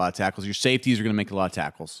make a lot of tackles. Your safeties are going to make a lot of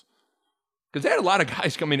tackles. Because they had a lot of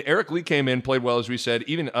guys come in. Eric Lee came in, played well, as we said.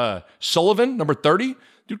 Even Sullivan, number 30,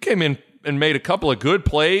 dude came in and made a couple of good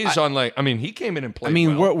plays he came in and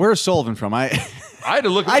played well. Where's Sullivan from? I had to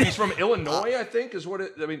look at he's from Illinois, I think, is what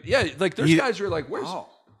it, I mean, yeah, like there's guys who are like, where's... Oh,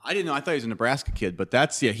 I didn't know. I thought he was a Nebraska kid, but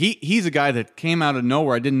he's a guy that came out of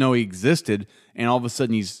nowhere. I didn't know he existed, and all of a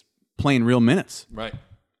sudden he's playing real minutes. Right.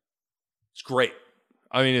 It's great.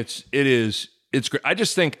 I mean, it's great. I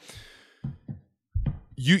just think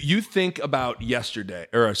you think about yesterday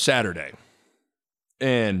or Saturday,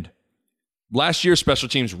 and last year special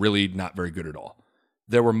teams really not very good at all.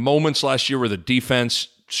 There were moments last year where the defense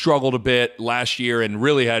struggled a bit last year and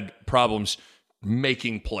really had problems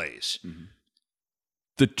making plays. Mm-hmm.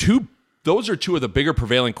 Those are two of the bigger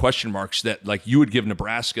prevailing question marks that like you would give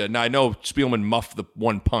Nebraska. Now I know Spielman muffed the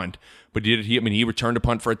one punt, but he returned a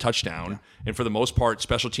punt for a touchdown, and for the most part,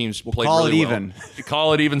 special teams played really well.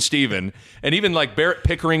 Call it even, Steven. And even like Barrett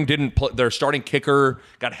Pickering didn't play. Their starting kicker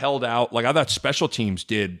got held out. Like I thought special teams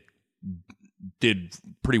did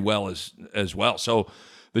pretty well as well. So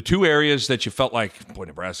the two areas that you felt like, boy,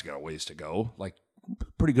 Nebraska got a ways to go, like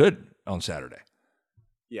pretty good on Saturday.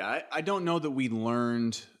 Yeah, I don't know that we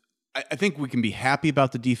learned. I think we can be happy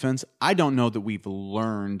about the defense. I don't know that we've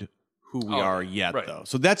learned who we are yet, though.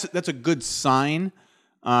 So that's a good sign.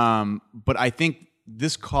 But I think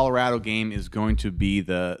this Colorado game is going to be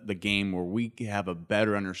the game where we have a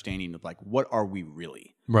better understanding of like what are we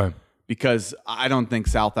really, right? Because I don't think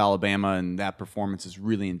South Alabama and that performance is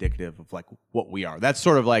really indicative of like what we are. That's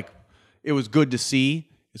sort of like it was good to see.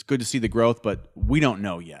 It's good to see the growth, but we don't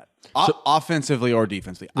know yet. Offensively or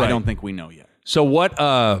defensively, right. I don't think we know yet. So what?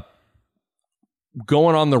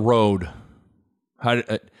 Going on the road,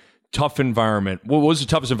 tough environment. What was the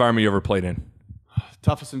toughest environment you ever played in?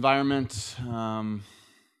 Toughest environment. I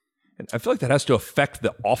feel like that has to affect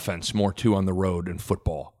the offense more too on the road in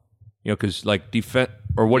football. Because like defense,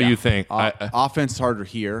 or what do you think? Offense is harder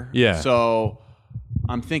here. Yeah. So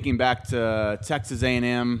I'm thinking back to Texas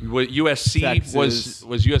A&M. USC Texas.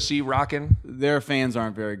 Was USC rocking? Their fans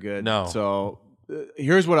aren't very good. No. So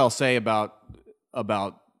here's what I'll say about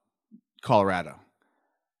Colorado.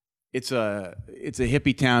 It's a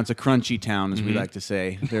hippie town. It's a crunchy town, as we like to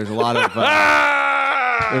say. There's a lot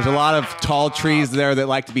of tall trees there that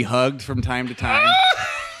like to be hugged from time to time.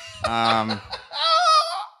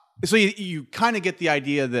 So you kind of get the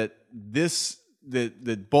idea that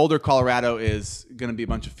that Boulder, Colorado is going to be a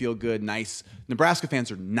bunch of feel good, nice. Nebraska fans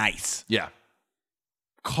are nice. Yeah.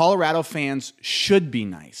 Colorado fans should be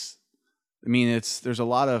nice. I mean, there's a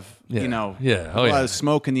lot of a lot of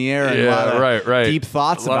smoke in the air and a lot of deep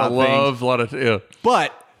thoughts about things. A lot of love,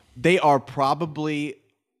 But they are probably,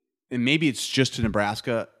 and maybe it's just to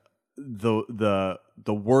Nebraska, the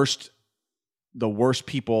worst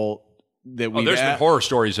people that we. There's been horror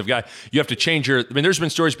stories of guys. You have to change your. I mean, there's been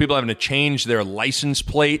stories of people having to change their license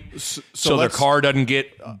plate so their car doesn't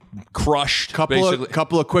get crushed.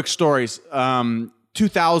 Couple of quick stories.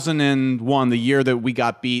 2001, the year that we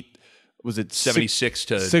got beat, was it 76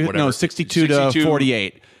 to whatever? No, 62 to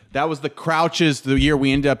 48. That was the Crouches. The year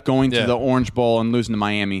we ended up going to the Orange Bowl and losing to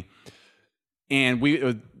Miami, and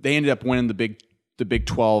they ended up winning the Big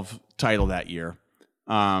 12 title that year,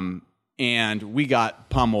 and we got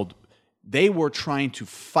pummeled. They were trying to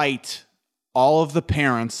fight all of the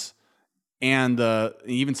parents and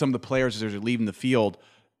even some of the players as they're leaving the field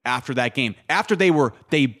after that game. After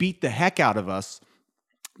they beat the heck out of us,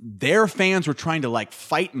 their fans were trying to like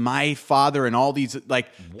fight my father and all these like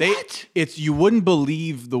you wouldn't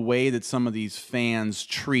believe the way that some of these fans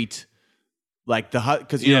treat like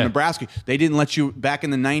because Nebraska, they didn't let you back in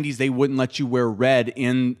the 90s, they wouldn't let you wear red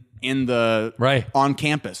in the on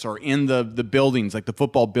campus or in the buildings, like the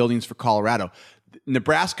football buildings for Colorado.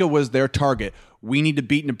 Nebraska was their target. We need to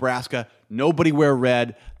beat Nebraska. Nobody wear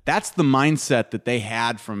red. That's the mindset that they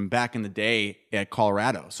had from back in the day at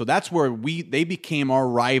Colorado. So that's where they became our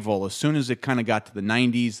rival as soon as it kind of got to the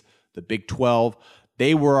 90s, the Big 12.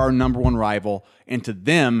 They were our number one rival. And to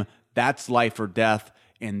them, that's life or death.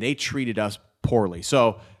 And they treated us poorly.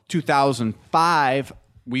 So 2005,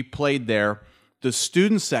 we played there. The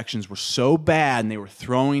student sections were so bad, and they were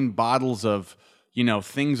throwing bottles of,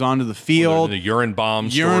 things onto the field. The urine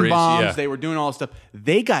bombs. Yeah. They were doing all this stuff.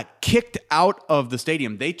 They got kicked out of the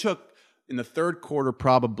stadium. They took, in the third quarter,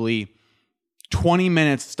 probably 20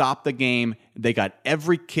 minutes, stopped the game. They got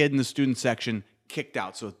every kid in the student section kicked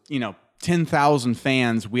out. So, 10,000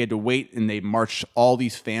 fans, we had to wait, and they marched all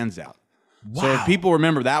these fans out. Wow. So if people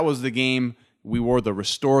remember, that was the game. We wore the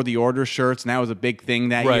Restore the Order shirts, and that was a big thing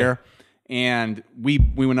that year. And we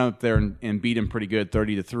went up there and beat them pretty good,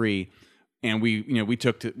 30-3. And we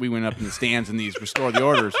went up in the stands in these Restore the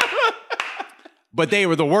Orders. But they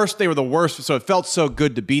were the worst. They were the worst. So it felt so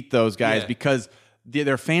good to beat those guys because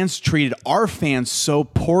their fans treated our fans so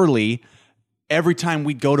poorly every time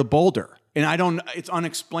we'd go to Boulder. And it's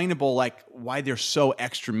unexplainable like why they're so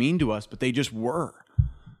extra mean to us, but they just were.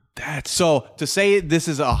 So to say this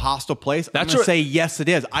is a hostile place, I'm going to say yes, it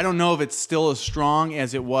is. I don't know if it's still as strong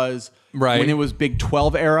as it was when it was Big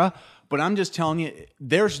 12 era, but I'm just telling you,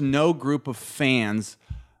 there's no group of fans,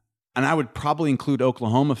 and I would probably include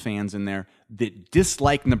Oklahoma fans in there, that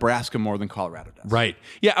dislike Nebraska more than Colorado does. Right.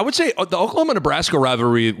 Yeah, I would say the Oklahoma-Nebraska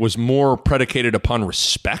rivalry was more predicated upon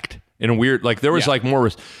respect in a weird, like there was like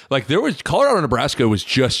more, like there was, Colorado-Nebraska was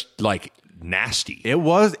just like nasty. It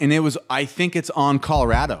was, and it was, I think it's on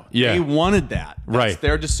Colorado. Yeah. They wanted that. That's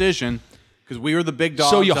their decision. Because we were the big dogs.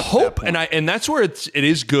 So you hope, and that's where it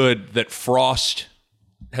is good that Frost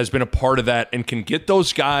has been a part of that and can get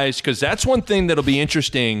those guys, because that's one thing that'll be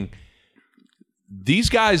interesting. These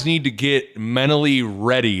guys need to get mentally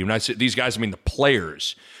ready. When I say these guys, I mean the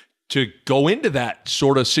players, to go into that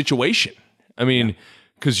sort of situation. I mean,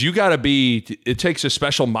 because you got to be, it takes a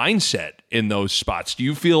special mindset in those spots. Do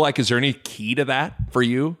you feel like, is there any key to that for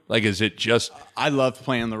you? Like, is it just... I love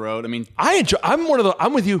playing on the road. I mean...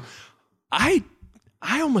 I'm with you. I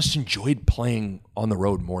almost enjoyed playing on the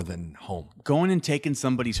road more than home. Going and taking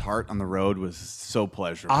somebody's heart on the road was so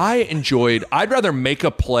pleasurable. I'd rather make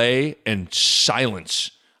a play and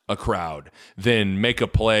silence a crowd than make a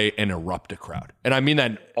play and erupt a crowd. And I mean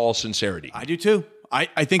that in all sincerity. I do too.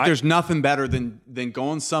 I think there's nothing better than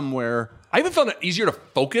going somewhere. I even found it easier to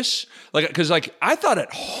focus. Because I thought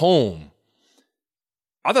at home,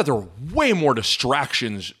 I thought there were way more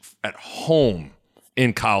distractions at home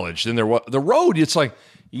in college than there was. The road, it's like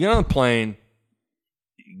you get on the plane,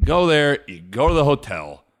 you go there, you go to the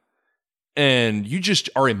hotel, and you just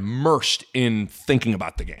are immersed in thinking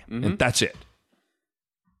about the game. Mm-hmm. And that's it.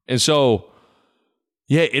 And so,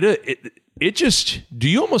 yeah, it just, do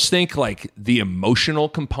you almost think like the emotional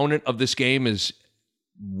component of this game is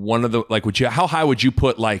one of the, like, how high would you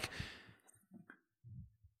put like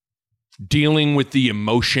dealing with the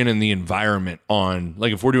emotion and the environment on,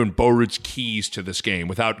 like, if we're doing Bo Root's keys to this game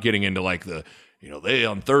without getting into like the, they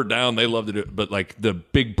on third down, they love to do it, but like the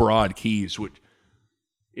big broad keys, which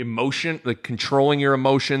emotion, like controlling your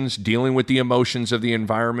emotions, dealing with the emotions of the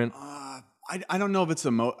environment. I don't know if it's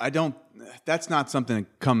that's not something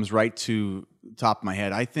that comes right to the top of my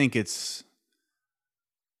head. I think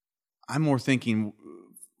I'm more thinking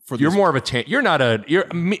you're more of I've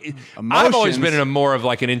always been in more of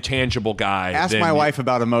like an intangible guy. Ask my wife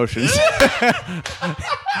about emotions.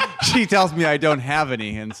 She tells me I don't have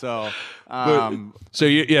any. And so, I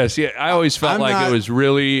always felt it was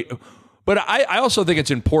really, But I also think it's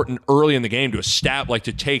important early in the game to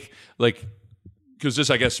to take because this,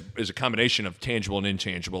 I guess, is a combination of tangible and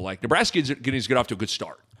intangible. Like Nebraska needs to get off to a good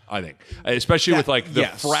start, I think, especially with the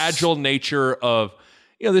fragile nature of,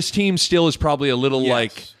 this team still is probably a little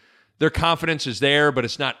their confidence is there, but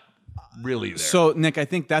it's not really there. So, Nick, I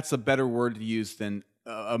think that's a better word to use than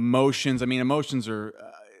emotions. I mean, emotions are,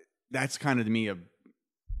 that's kind of to me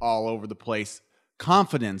all over the place.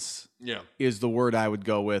 Confidence is the word I would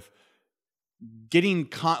go with. Getting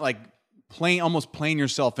almost playing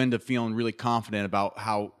yourself into feeling really confident about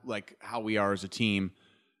how we are as a team.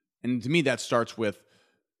 And to me, that starts with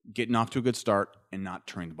getting off to a good start and not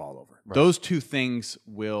turning the ball over. Right. Those two things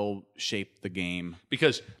will shape the game.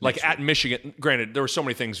 Because at Michigan, granted, there were so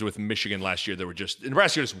many things with Michigan last year that were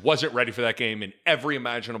Nebraska just wasn't ready for that game in every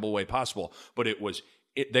imaginable way possible. But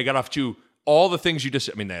they got off to all the things they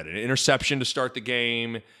had an interception to start the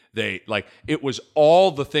game. It was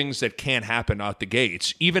all the things that can happen out the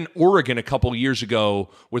gates. Even Oregon a couple of years ago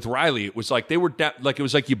with Riley, it was like they were it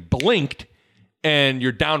was like you blinked and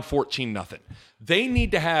you're down 14-0. They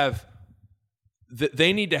need to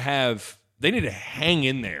hang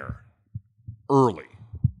in there early.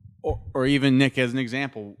 Or even, Nick, as an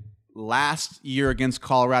example, last year against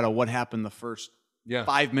Colorado, what happened the first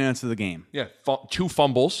 5 minutes of the game? Yeah, 2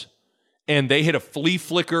 fumbles. And they hit a flea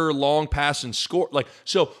flicker, long pass, and score.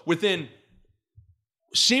 So within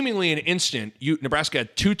seemingly an instant, Nebraska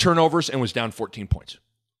had 2 turnovers and was down 14 points.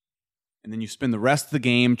 And then you spend the rest of the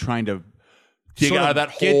game trying to dig out of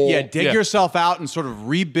that hole. Dig yourself out and sort of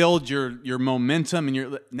rebuild your momentum.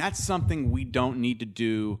 And that's something we don't need to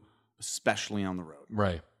do, especially on the road.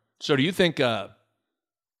 Right. So do you think? I'm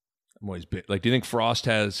always do you think Frost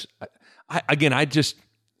has?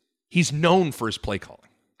 He's known for his play calling.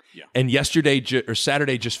 Yeah. And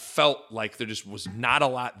Saturday just felt like there just was not a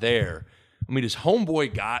lot there. I mean, his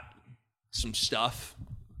homeboy got some stuff.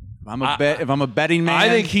 If I'm a betting man, I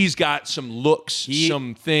think he's got some looks,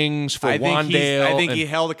 some things for Wandale. I think he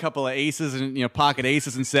held a couple of aces and pocket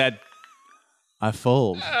aces and said, "I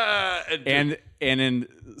fold." And in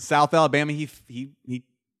South Alabama, he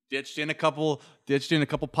ditched in a couple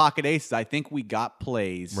pocket aces. I think we got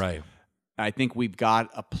plays. Right. I think we've got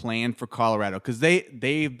a plan for Colorado because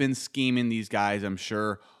they've been scheming these guys. I'm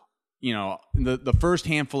sure, the first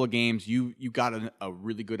handful of games, you got a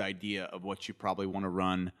really good idea of what you probably want to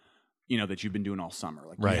run, that you've been doing all summer.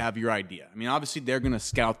 You have your idea. I mean, obviously they're going to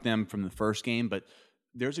scout them from the first game, but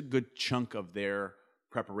there's a good chunk of their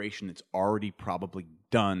preparation that's already probably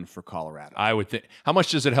done for Colorado. I would think. How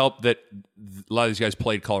much does it help that a lot of these guys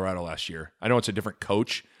played Colorado last year? I know it's a different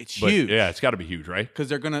coach. It's huge. Yeah, it's got to be huge, right? Because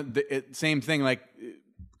they're going to same thing.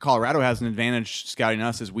 Colorado has an advantage scouting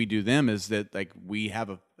us as we do them. Is that we have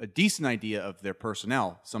a decent idea of their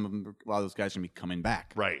personnel. Some of them, a lot of those guys are going to be coming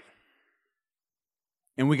back, right?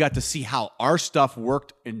 And we got to see how our stuff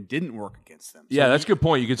worked and didn't work against them. Yeah, that's a good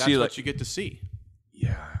point. You could see what you get to see.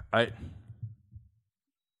 Yeah,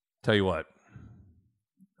 tell you what,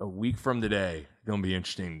 a week from today, it's going to be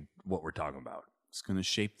interesting what we're talking about. It's going to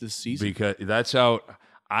shape this season. Because that's how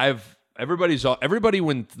everybody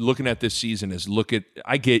when looking at this season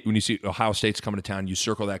I get when you see Ohio State's coming to town, you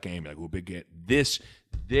circle that game, oh, big game. This,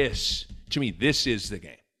 to me, this is the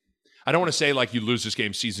game. I don't want to say you lose this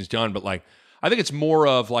game, season's done, but I think it's more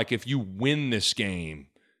of if you win this game,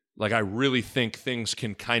 I really think things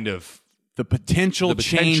can kind of, The potential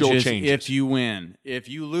changes if you win. If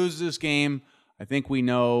you lose this game, I think we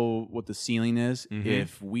know what the ceiling is. Mm-hmm.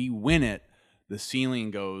 If we win it, the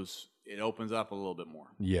ceiling it opens up a little bit more.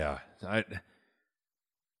 Yeah.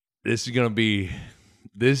 This is going to be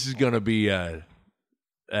a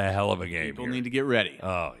hell of a game. People need to get ready.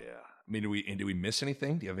 Oh, yeah. I mean, did we miss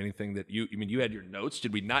anything? Do you have anything that you had your notes?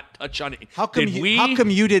 Did we not touch on it? How come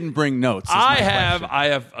you didn't bring notes? I have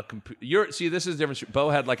a computer. See, this is the difference. Bo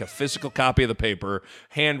had a physical copy of the paper,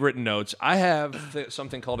 handwritten notes. I have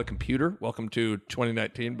something called a computer. Welcome to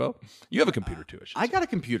 2019, Bo. You have a computer too. I got a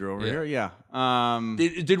computer over here. Yeah.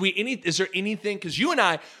 Is there anything? Because you and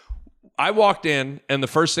I walked in, and the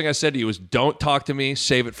first thing I said to you was, "Don't talk to me.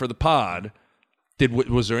 Save it for the pod."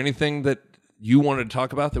 Was there anything that you wanted to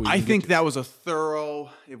talk about that? I think that was a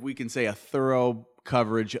thorough, if we can say,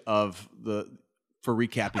 coverage of for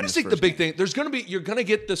recapping. I just think the big thing you're going to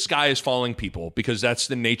get the sky is falling people because that's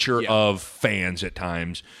the nature of fans at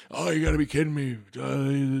times. Oh, you got to be kidding me!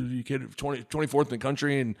 You kidding? 24th in the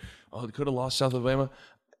country, and they could have lost South Alabama.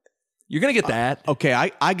 You're going to get that. Okay,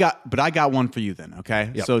 I got one for you then.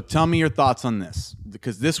 Okay, yep. So tell me your thoughts on this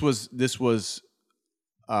because this was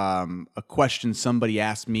a question somebody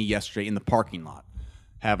asked me yesterday in the parking lot.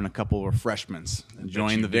 having a couple of refreshments,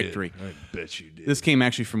 enjoying the victory. I bet you did. This came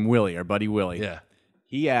actually from Willie, our buddy Willie. Yeah.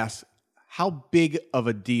 He asked, how big of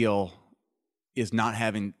a deal is not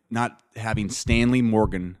having Stanley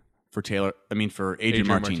Morgan for Adrian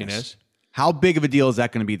Martinez? How big of a deal is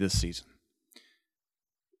that going to be this season?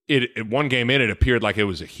 One game in, it appeared like it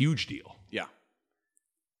was a huge deal. Yeah.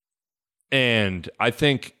 And I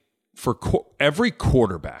think for every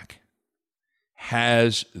quarterback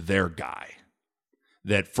has their guy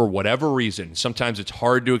that for whatever reason, sometimes it's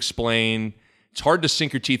hard to explain. It's hard to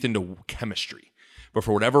sink your teeth into chemistry. But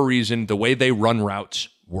for whatever reason, the way they run routes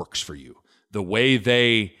works for you. The way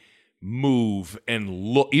they move and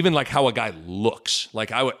look, even like how a guy looks.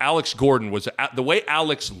 Like Alex Gordon the way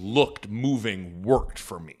Alex looked moving worked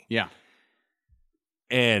for me. Yeah.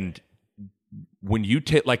 And when you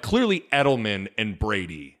take, like, clearly Edelman and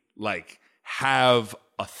Brady, like, have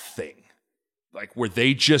a thing, like, where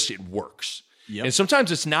it works. Yep. And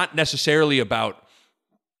sometimes it's not necessarily about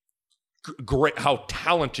great how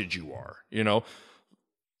talented you are, you know?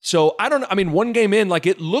 So I don't know. I mean, one game in, like,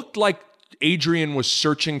 it looked like Adrian was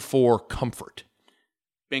searching for comfort.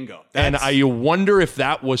 Bingo. And I wonder if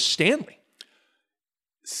that was Stanley.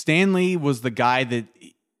 Stanley was the guy that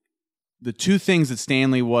the two things that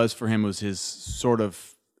Stanley was for him was his sort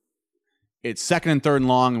of, it's second and third and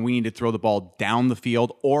long, and we need to throw the ball down the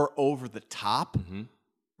field or over the top. Mm-hmm.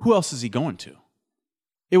 Who else is he going to?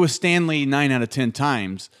 It was Stanley 9 out of 10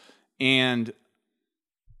 times. And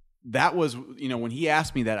that was, when he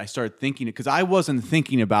asked me that, I started thinking it because I wasn't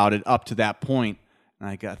thinking about it up to that point. And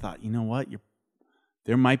I thought, you know what?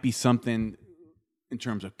 There might be something in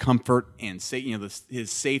terms of comfort and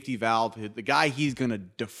his safety valve. The guy he's going to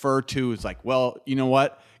defer to is like, well, you know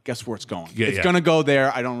what? Guess where it's going? It's going to go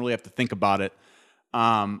there. I don't really have to think about it.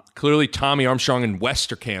 Clearly, Tommy Armstrong and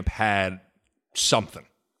Westerkamp had something.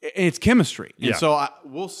 It's chemistry. And so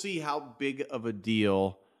we'll see how big of a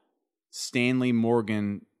deal Stanley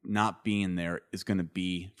Morgan not being there is going to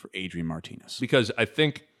be for Adrian Martinez. Because I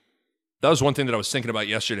think that was one thing that I was thinking about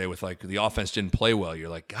yesterday with, like, the offense didn't play well. You're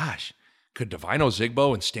like, gosh, could Divino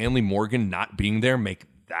Zigbo and Stanley Morgan not being there make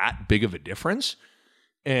that big of a difference?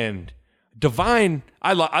 And Divine,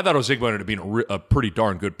 I thought Ozigbo ended up being a pretty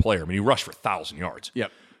darn good player. I mean, he rushed for 1,000 yards.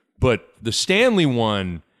 Yep. But the Stanley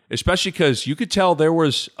one, especially because you could tell there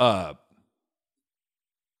was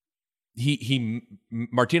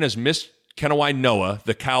Martinez missed Kenawai Noah,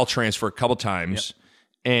 the Cal transfer, a couple times. Yep.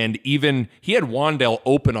 And even he had Wandale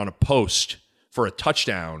open on a post for a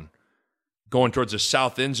touchdown going towards the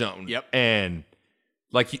south end zone. Yep. And,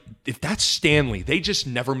 like, if that's Stanley, they just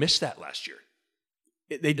never missed that last year.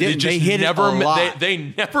 They didn't. They hit it a lot. They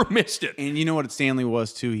never missed it. And you know what Stanley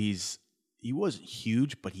was, too? He wasn't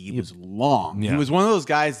huge, but he was long. Yeah. He was one of those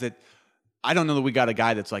guys that I don't know that we got a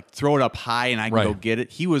guy that's like, throw it up high and I can go get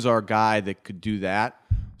it. He was our guy that could do that.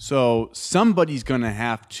 So somebody's going to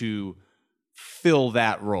have to fill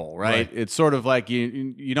that role, right? It's sort of like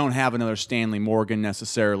you don't have another Stanley Morgan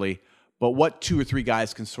necessarily, but what two or three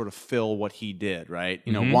guys can sort of fill what he did, right?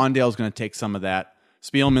 You know, Wandale's going to take some of that.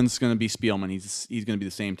 Spielman's going to be Spielman. He's going to be the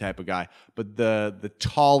same type of guy. But the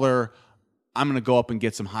taller, I'm going to go up and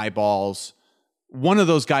get some high balls. One of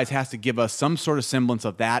those guys has to give us some sort of semblance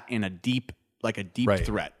of that in a deep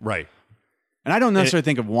threat. Right. And I don't necessarily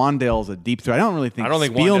think of Wandale as a deep threat. I don't think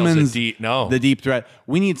Wandale's the deep threat.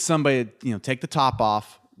 We need somebody to, take the top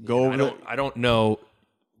off, go over. I don't know.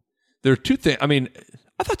 There are two things. I mean,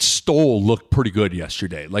 I thought Stoll looked pretty good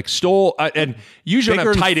yesterday. Like Stoll, and usually don't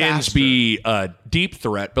have tight ends be a deep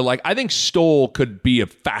threat, but like I think Stoll could be a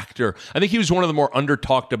factor. I think he was one of the more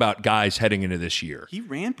under-talked about guys heading into this year. He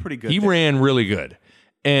ran pretty good. He ran really good.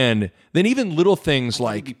 And then even little things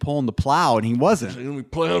like he'd be pulling the plow, and he wasn't. We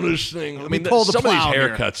plowing this thing. I mean, some of these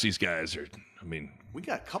haircuts, these guys are. I mean, we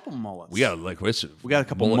got a couple mullets. We got a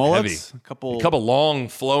couple mullets, a couple long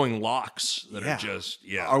flowing locks that are just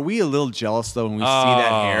Are we a little jealous though when we see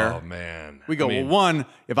that hair? Oh man, we go. Well, one,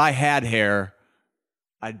 if I had hair,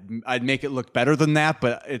 I'd make it look better than that.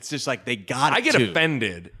 But it's just like they got it. I get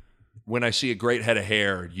offended when I see a great head of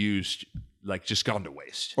hair used. Like just gone to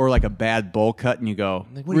waste, or like a bad bowl cut, and you go,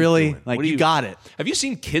 like, really? Like you got it. Have you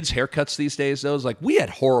seen kids' haircuts these days? Those like we had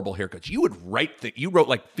horrible haircuts. You would you wrote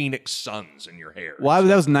like Phoenix Suns in your hair. Well,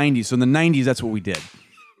 that was '90s. So in the '90s, that's what we did.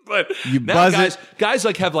 But now guys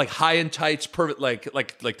like have like high and tights, perfect. Like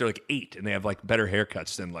they're like 8, and they have like better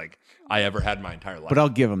haircuts than like I ever had in my entire life. But I'll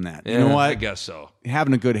give them that. Yeah, you know what? I guess so.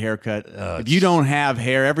 Having a good haircut. If you don't have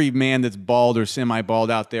hair, every man that's bald or semi-bald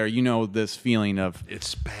out there, you know this feeling of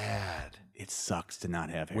it's bad. It sucks to not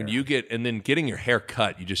have hair. When you getting your hair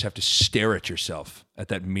cut, you just have to stare at yourself at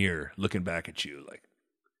that mirror, looking back at you like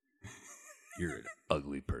You're an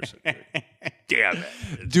ugly person. Damn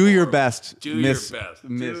it. Do your best. Do Miss, your best.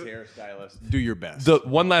 Miss Hairstylist. Do your best. The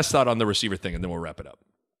one last thought on the receiver thing, and then we'll wrap it up.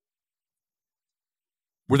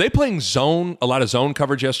 Were they playing a lot of zone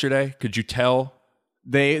coverage yesterday? Could you tell?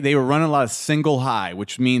 They were running a lot of single high,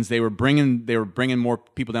 which means they were bringing more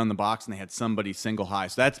people down the box, and they had somebody single high.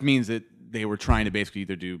 So that means that they were trying to basically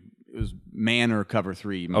either do it was man or cover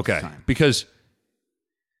 3 most of the time. Because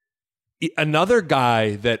another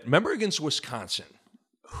guy that remember against Wisconsin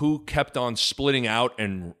who kept on splitting out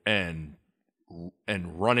and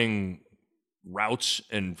running routes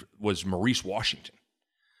and was Maurice Washington.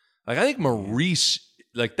 Like I think Maurice,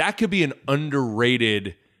 like that could be an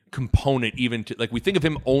underrated component even to like we think of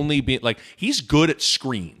him only being like he's good at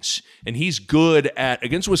screens and he's good at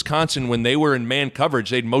against Wisconsin when they were in man coverage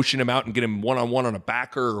they'd motion him out and get him one-on-one on a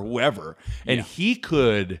backer or whoever and he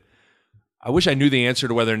could. I wish I knew the answer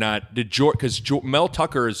to whether or not because Mel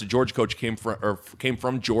Tucker as the Georgia coach came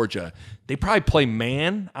from Georgia. They probably play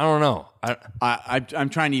man. I don't know. I'm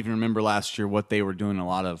trying to even remember last year what they were doing a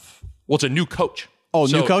lot of. Well, it's a new coach. Oh,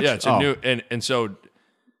 new coach. Yeah, it's a new and so.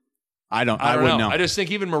 I don't know. I just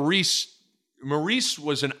think even Maurice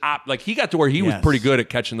was an like he got to where he was pretty good at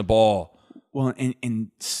catching the ball. Well,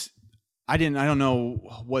 and I don't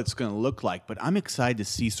know what it's going to look like, but I'm excited to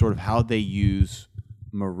see sort of how they use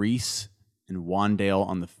Maurice and Wandale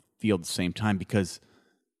on the field at the same time because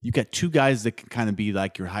you got two guys that can kind of be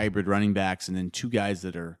like your hybrid running backs, and then two guys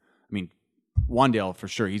that are. I mean, Wandale for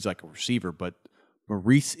sure, he's like a receiver, but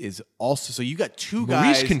Maurice is also so you got two guys.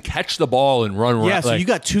 Maurice can catch the ball and run. Yeah, so you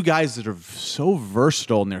got two guys that are so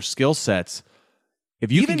versatile in their skill sets. If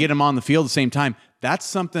you can get them on the field at the same time, that's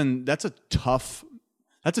something. That's a tough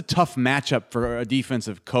matchup for a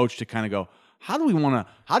defensive coach to kind of go. How do you want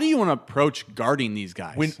to approach guarding these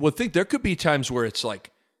guys? Think there could be times where it's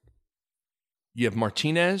like you have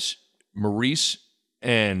Martinez, Maurice,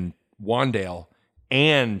 and Wandale,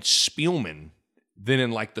 and Spielman. Then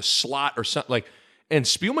in like the slot or something like. And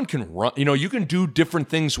Spielman can run. You know, you can do different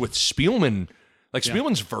things with Spielman. Like,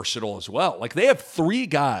 Spielman's versatile as well. Like, they have three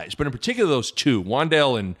guys, but in particular those two,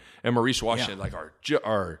 Wandale and Maurice Washington, like,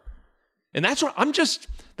 are... And that's what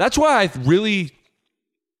that's why I really...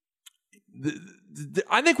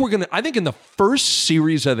 I think in the first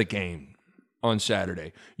series of the game on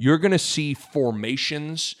Saturday, you're going to see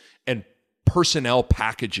formations and personnel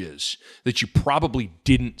packages that you probably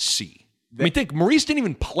didn't see. I mean, think Maurice didn't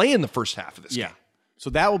even play in the first half of this game. So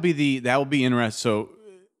that will be interesting. So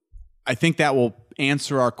I think that will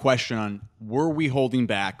answer our question on were we holding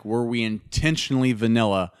back? Were we intentionally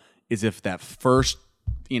vanilla? Is if that first,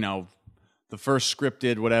 the first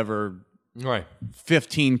scripted whatever,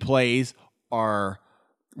 15 plays are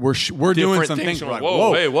we're doing some things like whoa,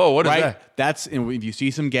 what is that? That's if you see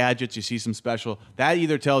some gadgets, you see some special. That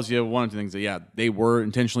either tells you one of the things that they were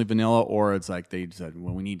intentionally vanilla, or it's like they said,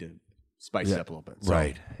 well, we need to spice it up a little bit.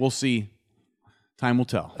 So we'll see. Time will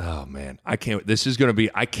tell. Oh, man. I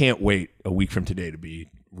can't wait a week from today to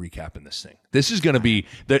be recapping this thing. This is going to be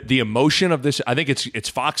the emotion of this. I think it's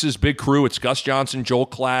Fox's big crew. It's Gus Johnson, Joel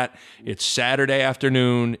Klatt. It's Saturday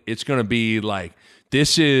afternoon. It's going to be like,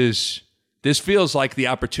 this feels like the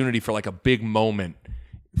opportunity for like a big moment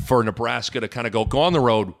for Nebraska to kind of go on the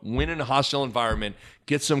road, win in a hostile environment,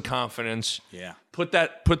 get some confidence. Yeah.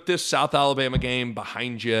 Put this South Alabama game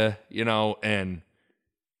behind you, and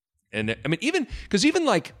I mean, even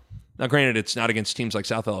like, now granted, it's not against teams like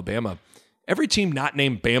South Alabama. Every team not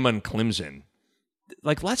named Bama and Clemson,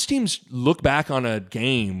 like, let's teams look back on a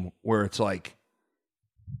game where it's like,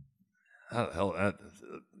 how the hell that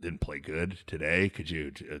didn't play good today?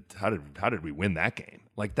 How did we win that game?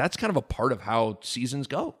 Like, that's kind of a part of how seasons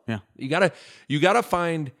go. Yeah, you gotta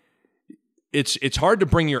find. It's hard to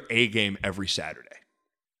bring your A game every Saturday,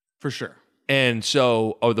 for sure. And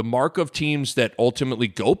so the mark of teams that ultimately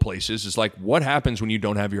go places is like, what happens when you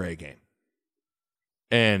don't have your A game?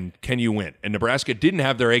 And can you win? And Nebraska didn't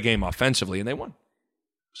have their A game offensively, and they won.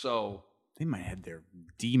 So they might have had their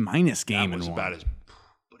D- game that was about as.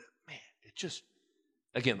 But man, it just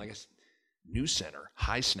again like a new center,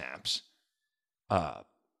 high snaps,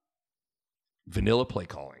 vanilla play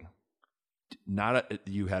calling.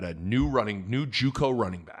 You had a new JUCO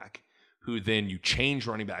running back. Who then you change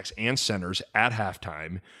running backs and centers at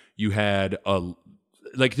halftime. You had there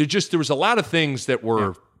was a lot of things that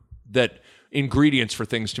were that ingredients for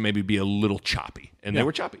things to maybe be a little choppy, and they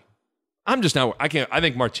were choppy. I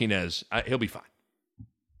think Martinez, he'll be fine.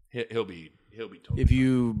 He'll be totally. If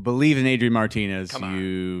you believe in Adrian Martinez,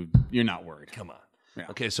 you're not worried. Come on.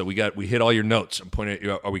 Yeah. Okay, so we hit all your notes. I'm pointing at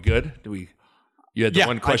you. Are we good? You had the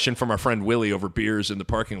one question from our friend Willie over beers in the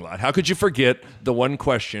parking lot. How could you forget the one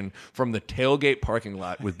question from the tailgate parking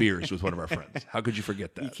lot with beers with one of our friends? How could you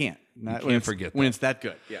forget that? You can't. You can't forget that. When it's that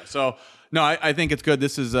good. Yeah. So, no, I think it's good.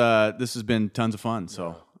 This has been tons of fun.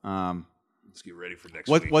 So, let's get ready for next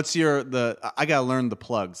week. What's I got to learn the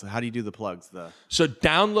plugs. How do you do the plugs? So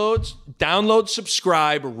download,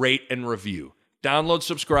 subscribe, rate, and review. Download,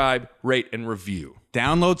 subscribe, rate, and review.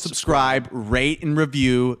 Download, subscribe, rate, and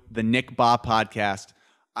review the Nick Bob podcast.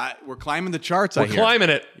 We're climbing the charts. We're climbing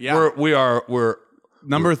it. Yeah, we're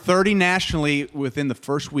number 30 nationally within the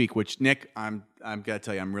first week. Which Nick, I'm gotta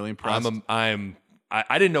tell you, I'm really impressed.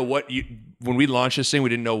 I didn't know when we launched this thing. We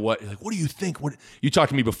didn't know what. Like, what do you think? What you talked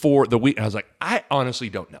to me before the week? And I was like, I honestly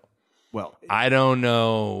don't know. Well, I don't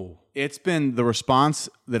know. It's been the response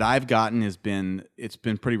that I've gotten it's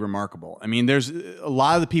been pretty remarkable. I mean, there's a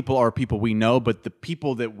lot of the people are people we know, but the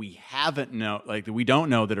people that we haven't know, like that we don't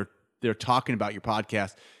know, they're talking about your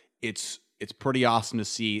podcast. It's pretty awesome to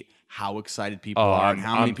see how excited people are and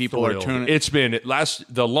how many people are tuning. It's been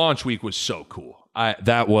the launch week was so cool. I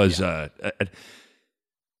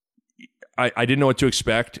didn't know what to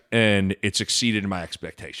expect, and it's exceeded my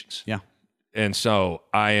expectations. Yeah, and so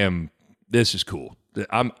this is cool.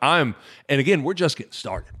 And again, we're just getting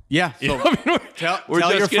started. Yeah. So tell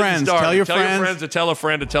your friends. Tell your friends to tell a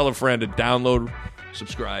friend to tell a friend to download,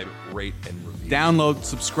 subscribe, rate, and review. Download,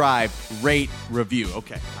 subscribe, rate, review.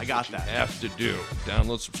 Okay, I got that. You have to do.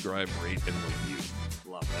 Download, subscribe, rate, and review.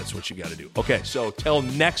 Love it. That's what you got to do. Okay, so till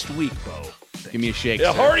next week, Bo. Give me a shake.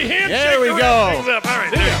 A hearty handshake. There we go. All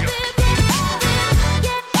right, there you go.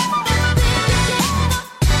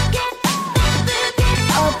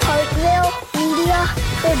 A Parkville Media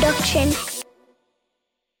Production.